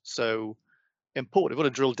course, so important. If we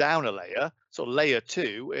want to drill down a layer, so layer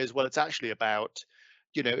 2 is, well, it's actually about,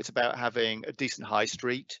 it's about having a decent high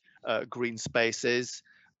street, green spaces,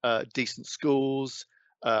 decent schools,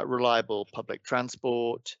 reliable public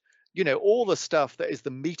transport, all the stuff that is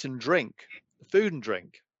the meat and drink, food and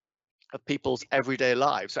drink of people's everyday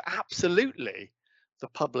lives. So absolutely, the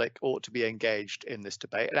public ought to be engaged in this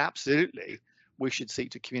debate, and absolutely, we should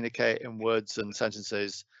seek to communicate in words and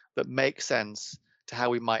sentences that make sense to how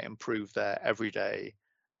we might improve their everyday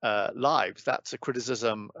lives. That's a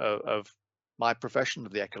criticism of my profession,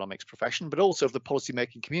 of the economics profession, but also of the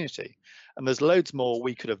policymaking community. And there's loads more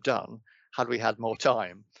we could have done had we had more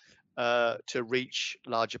time to reach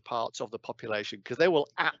larger parts of the population, because they will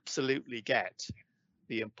absolutely get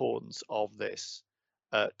the importance of this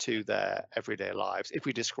to their everyday lives if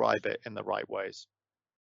we describe it in the right ways.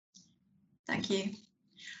 Thank you.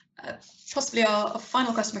 Possibly our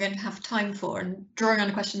final question we're going to have time for, and drawing on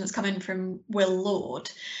a question that's come in from Will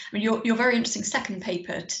Lord. I mean, your very interesting second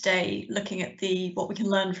paper today, looking at what we can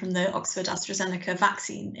learn from the Oxford AstraZeneca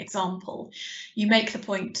vaccine example. You make the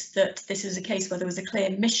point that this is a case where there was a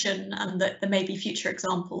clear mission, and that there may be future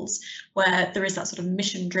examples where there is that sort of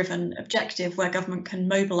mission-driven objective where government can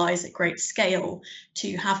mobilise at great scale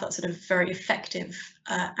to have that sort of very effective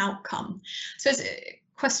outcome. So the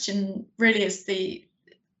question really is, the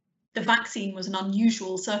vaccine was an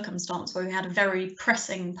unusual circumstance where we had a very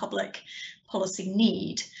pressing public policy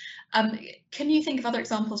need. Can you think of other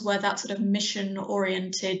examples where that sort of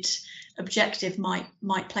mission-oriented objective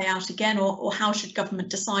might play out again, or how should government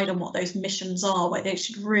decide on what those missions are, where they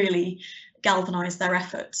should really galvanise their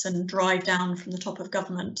efforts and drive down from the top of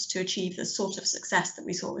government to achieve the sort of success that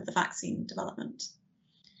we saw with the vaccine development?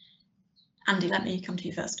 Andy, let me come to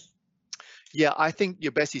you first. Yeah, I think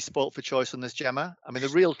you're basically spoilt for choice on this, Gemma. I mean, the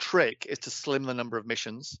real trick is to slim the number of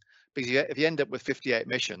missions, because if you end up with 58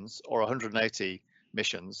 missions or 180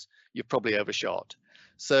 missions, you've probably overshot.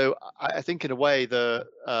 So I think in a way the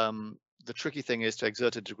tricky thing is to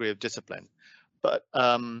exert a degree of discipline. But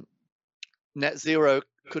net zero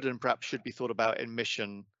could and perhaps should be thought about in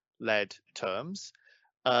mission-led terms.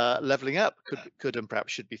 Levelling up could and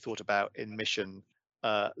perhaps should be thought about in mission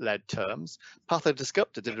led terms. Patho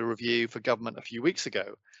Dasgupta did a review for government a few weeks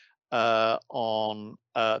ago on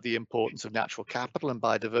the importance of natural capital and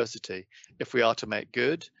biodiversity if we are to make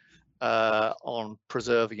good on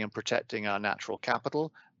preserving and protecting our natural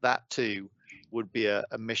capital. That too would be a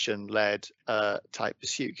mission-led type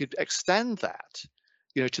pursuit. You could extend that,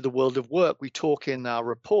 to the world of work. We talk in our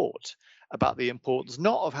report about the importance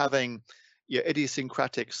not of having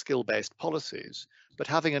idiosyncratic skill-based policies, but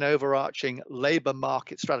having an overarching labour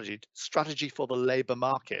market strategy for the labour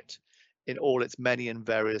market in all its many and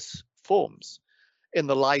various forms, in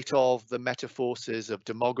the light of the meta-forces of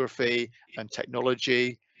demography and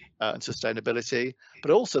technology and sustainability,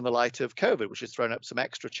 but also in the light of COVID, which has thrown up some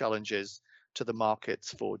extra challenges to the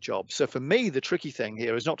markets for jobs. So for me, the tricky thing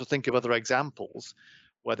here is not to think of other examples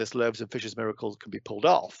where this loaves and fishes miracle can be pulled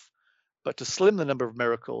off, but to slim the number of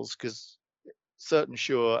miracles, because certain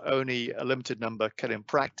sure only a limited number can in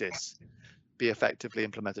practice be effectively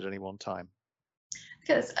implemented at any one time.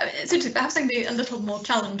 Because it's interesting, perhaps something a little more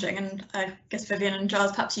challenging, and I guess Vivian and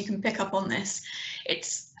Giles, perhaps you can pick up on this.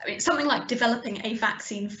 It's something like developing a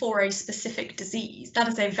vaccine for a specific disease. That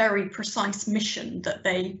is a very precise mission that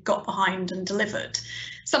they got behind and delivered.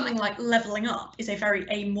 Something like levelling up is a very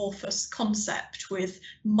amorphous concept with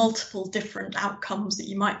multiple different outcomes that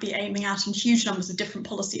you might be aiming at and huge numbers of different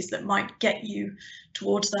policies that might get you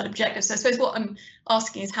towards that objective. So I suppose what I'm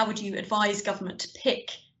asking is, how would you advise government to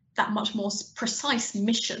pick that much more precise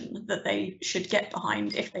mission that they should get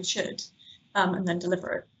behind, if they should, and then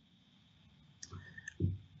deliver it?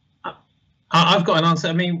 I've got an answer.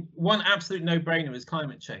 I mean, one absolute no-brainer is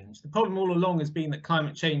climate change. The problem all along has been that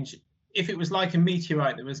climate change, if it was like a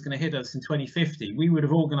meteorite that was going to hit us in 2050, we would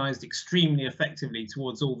have organised extremely effectively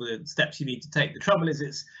towards all the steps you need to take. The trouble is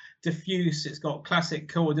it's diffuse, it's got classic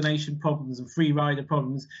coordination problems and free rider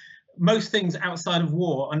problems. Most things outside of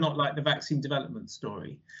war are not like the vaccine development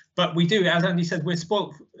story. But we do, as Andy said, we're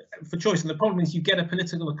spoilt for choice. And the problem is you get a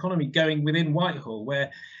political economy going within Whitehall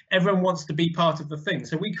where everyone wants to be part of the thing.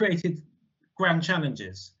 So we created grand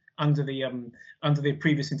challenges under the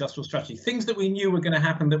previous industrial strategy, things that we knew were going to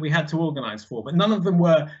happen that we had to organise for, but none of them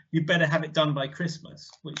were, you better have it done by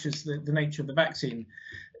Christmas, which is the nature of the vaccine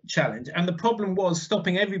challenge. And the problem was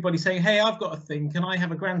stopping everybody saying, hey, I've got a thing, can I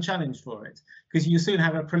have a grand challenge for it? Because you soon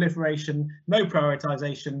have a proliferation, no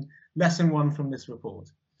prioritisation, lesson one from this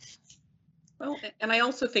report. Well, and I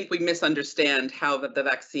also think we misunderstand how the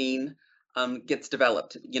vaccine gets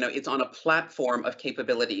developed. It's on a platform of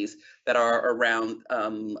capabilities that are around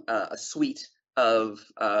a suite of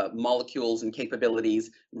molecules and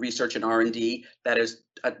capabilities, research and R&D that is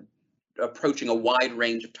approaching a wide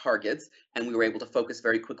range of targets, and we were able to focus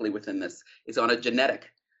very quickly within this. It's on a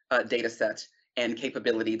genetic data set and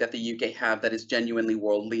capability that the UK have that is genuinely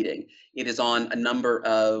world leading. It is on a number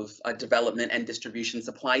of development and distribution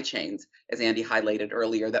supply chains, as Andy highlighted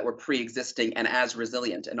earlier, that were pre-existing and as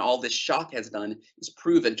resilient. And all this shock has done is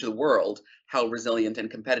proven to the world how resilient and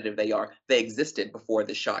competitive they are. They existed before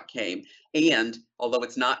the shock came. And although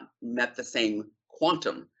it's not met the same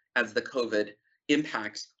quantum as the COVID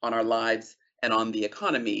impact on our lives and on the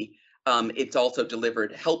economy, it's also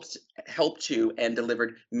helped to and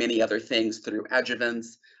delivered many other things through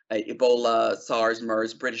adjuvants, Ebola, SARS,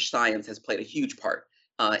 MERS. British science has played a huge part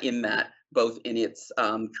in that, both in its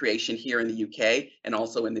creation here in the UK and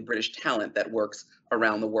also in the British talent that works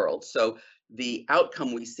around the world. So the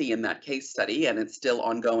outcome we see in that case study, and it's still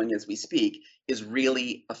ongoing as we speak, is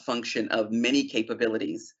really a function of many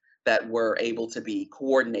capabilities that were able to be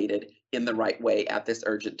coordinated in the right way at this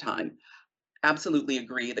urgent time. Absolutely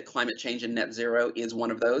agree that climate change and net zero is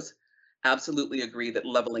one of those. Absolutely agree that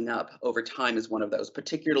leveling up over time is one of those,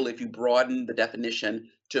 particularly if you broaden the definition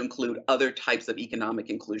to include other types of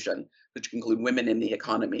economic inclusion, which can include women in the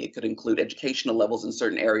economy. It could include educational levels in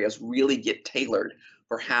certain areas, really get tailored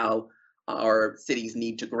for how our cities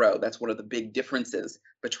need to grow. That's one of the big differences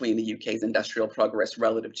between the UK's industrial progress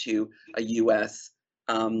relative to a US,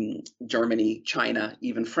 Germany, China,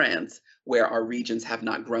 even France, where our regions have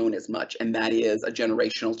not grown as much. And that is a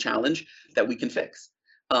generational challenge that we can fix,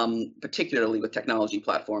 particularly with technology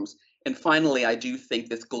platforms. And finally, I do think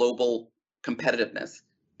this global competitiveness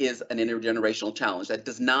is an intergenerational challenge. That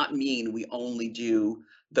does not mean we only do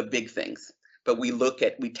the big things, but we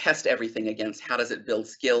test everything against how does it build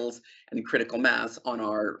skills and critical mass on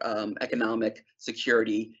our economic,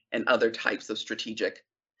 security, and other types of strategic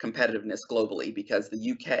competitiveness globally, because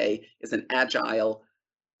the UK is an agile,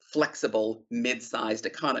 flexible, mid-sized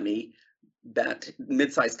economy, that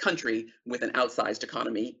mid-sized country with an outsized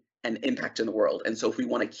economy and impact in the world. And so if we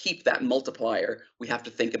want to keep that multiplier, we have to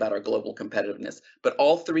think about our global competitiveness. But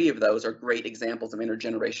all three of those are great examples of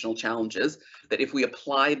intergenerational challenges that if we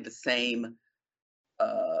applied the same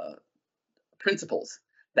principles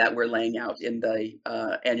that we're laying out in the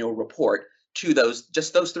annual report to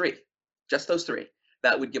just those three,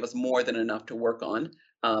 that would give us more than enough to work on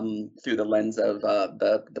through the lens of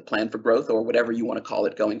the plan for growth, or whatever you want to call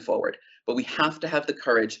it going forward. But we have to have the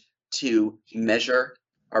courage to measure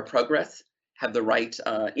our progress, have the right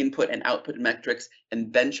input and output metrics,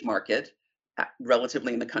 and benchmark it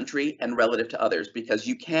relatively in the country and relative to others, because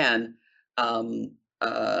you can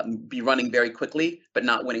be running very quickly but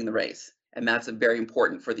not winning the race. And that's very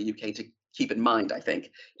important for the UK to keep in mind, I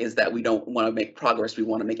think, is that we don't want to make progress, we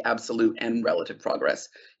want to make absolute and relative progress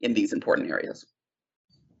in these important areas.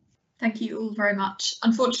 Thank you all very much.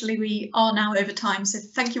 Unfortunately, we are now over time, so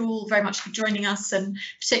thank you all very much for joining us, and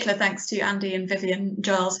particular thanks to Andy and Vivian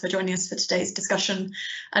Giles for joining us for today's discussion,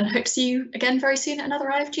 and hope to see you again very soon at another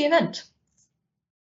IFG event.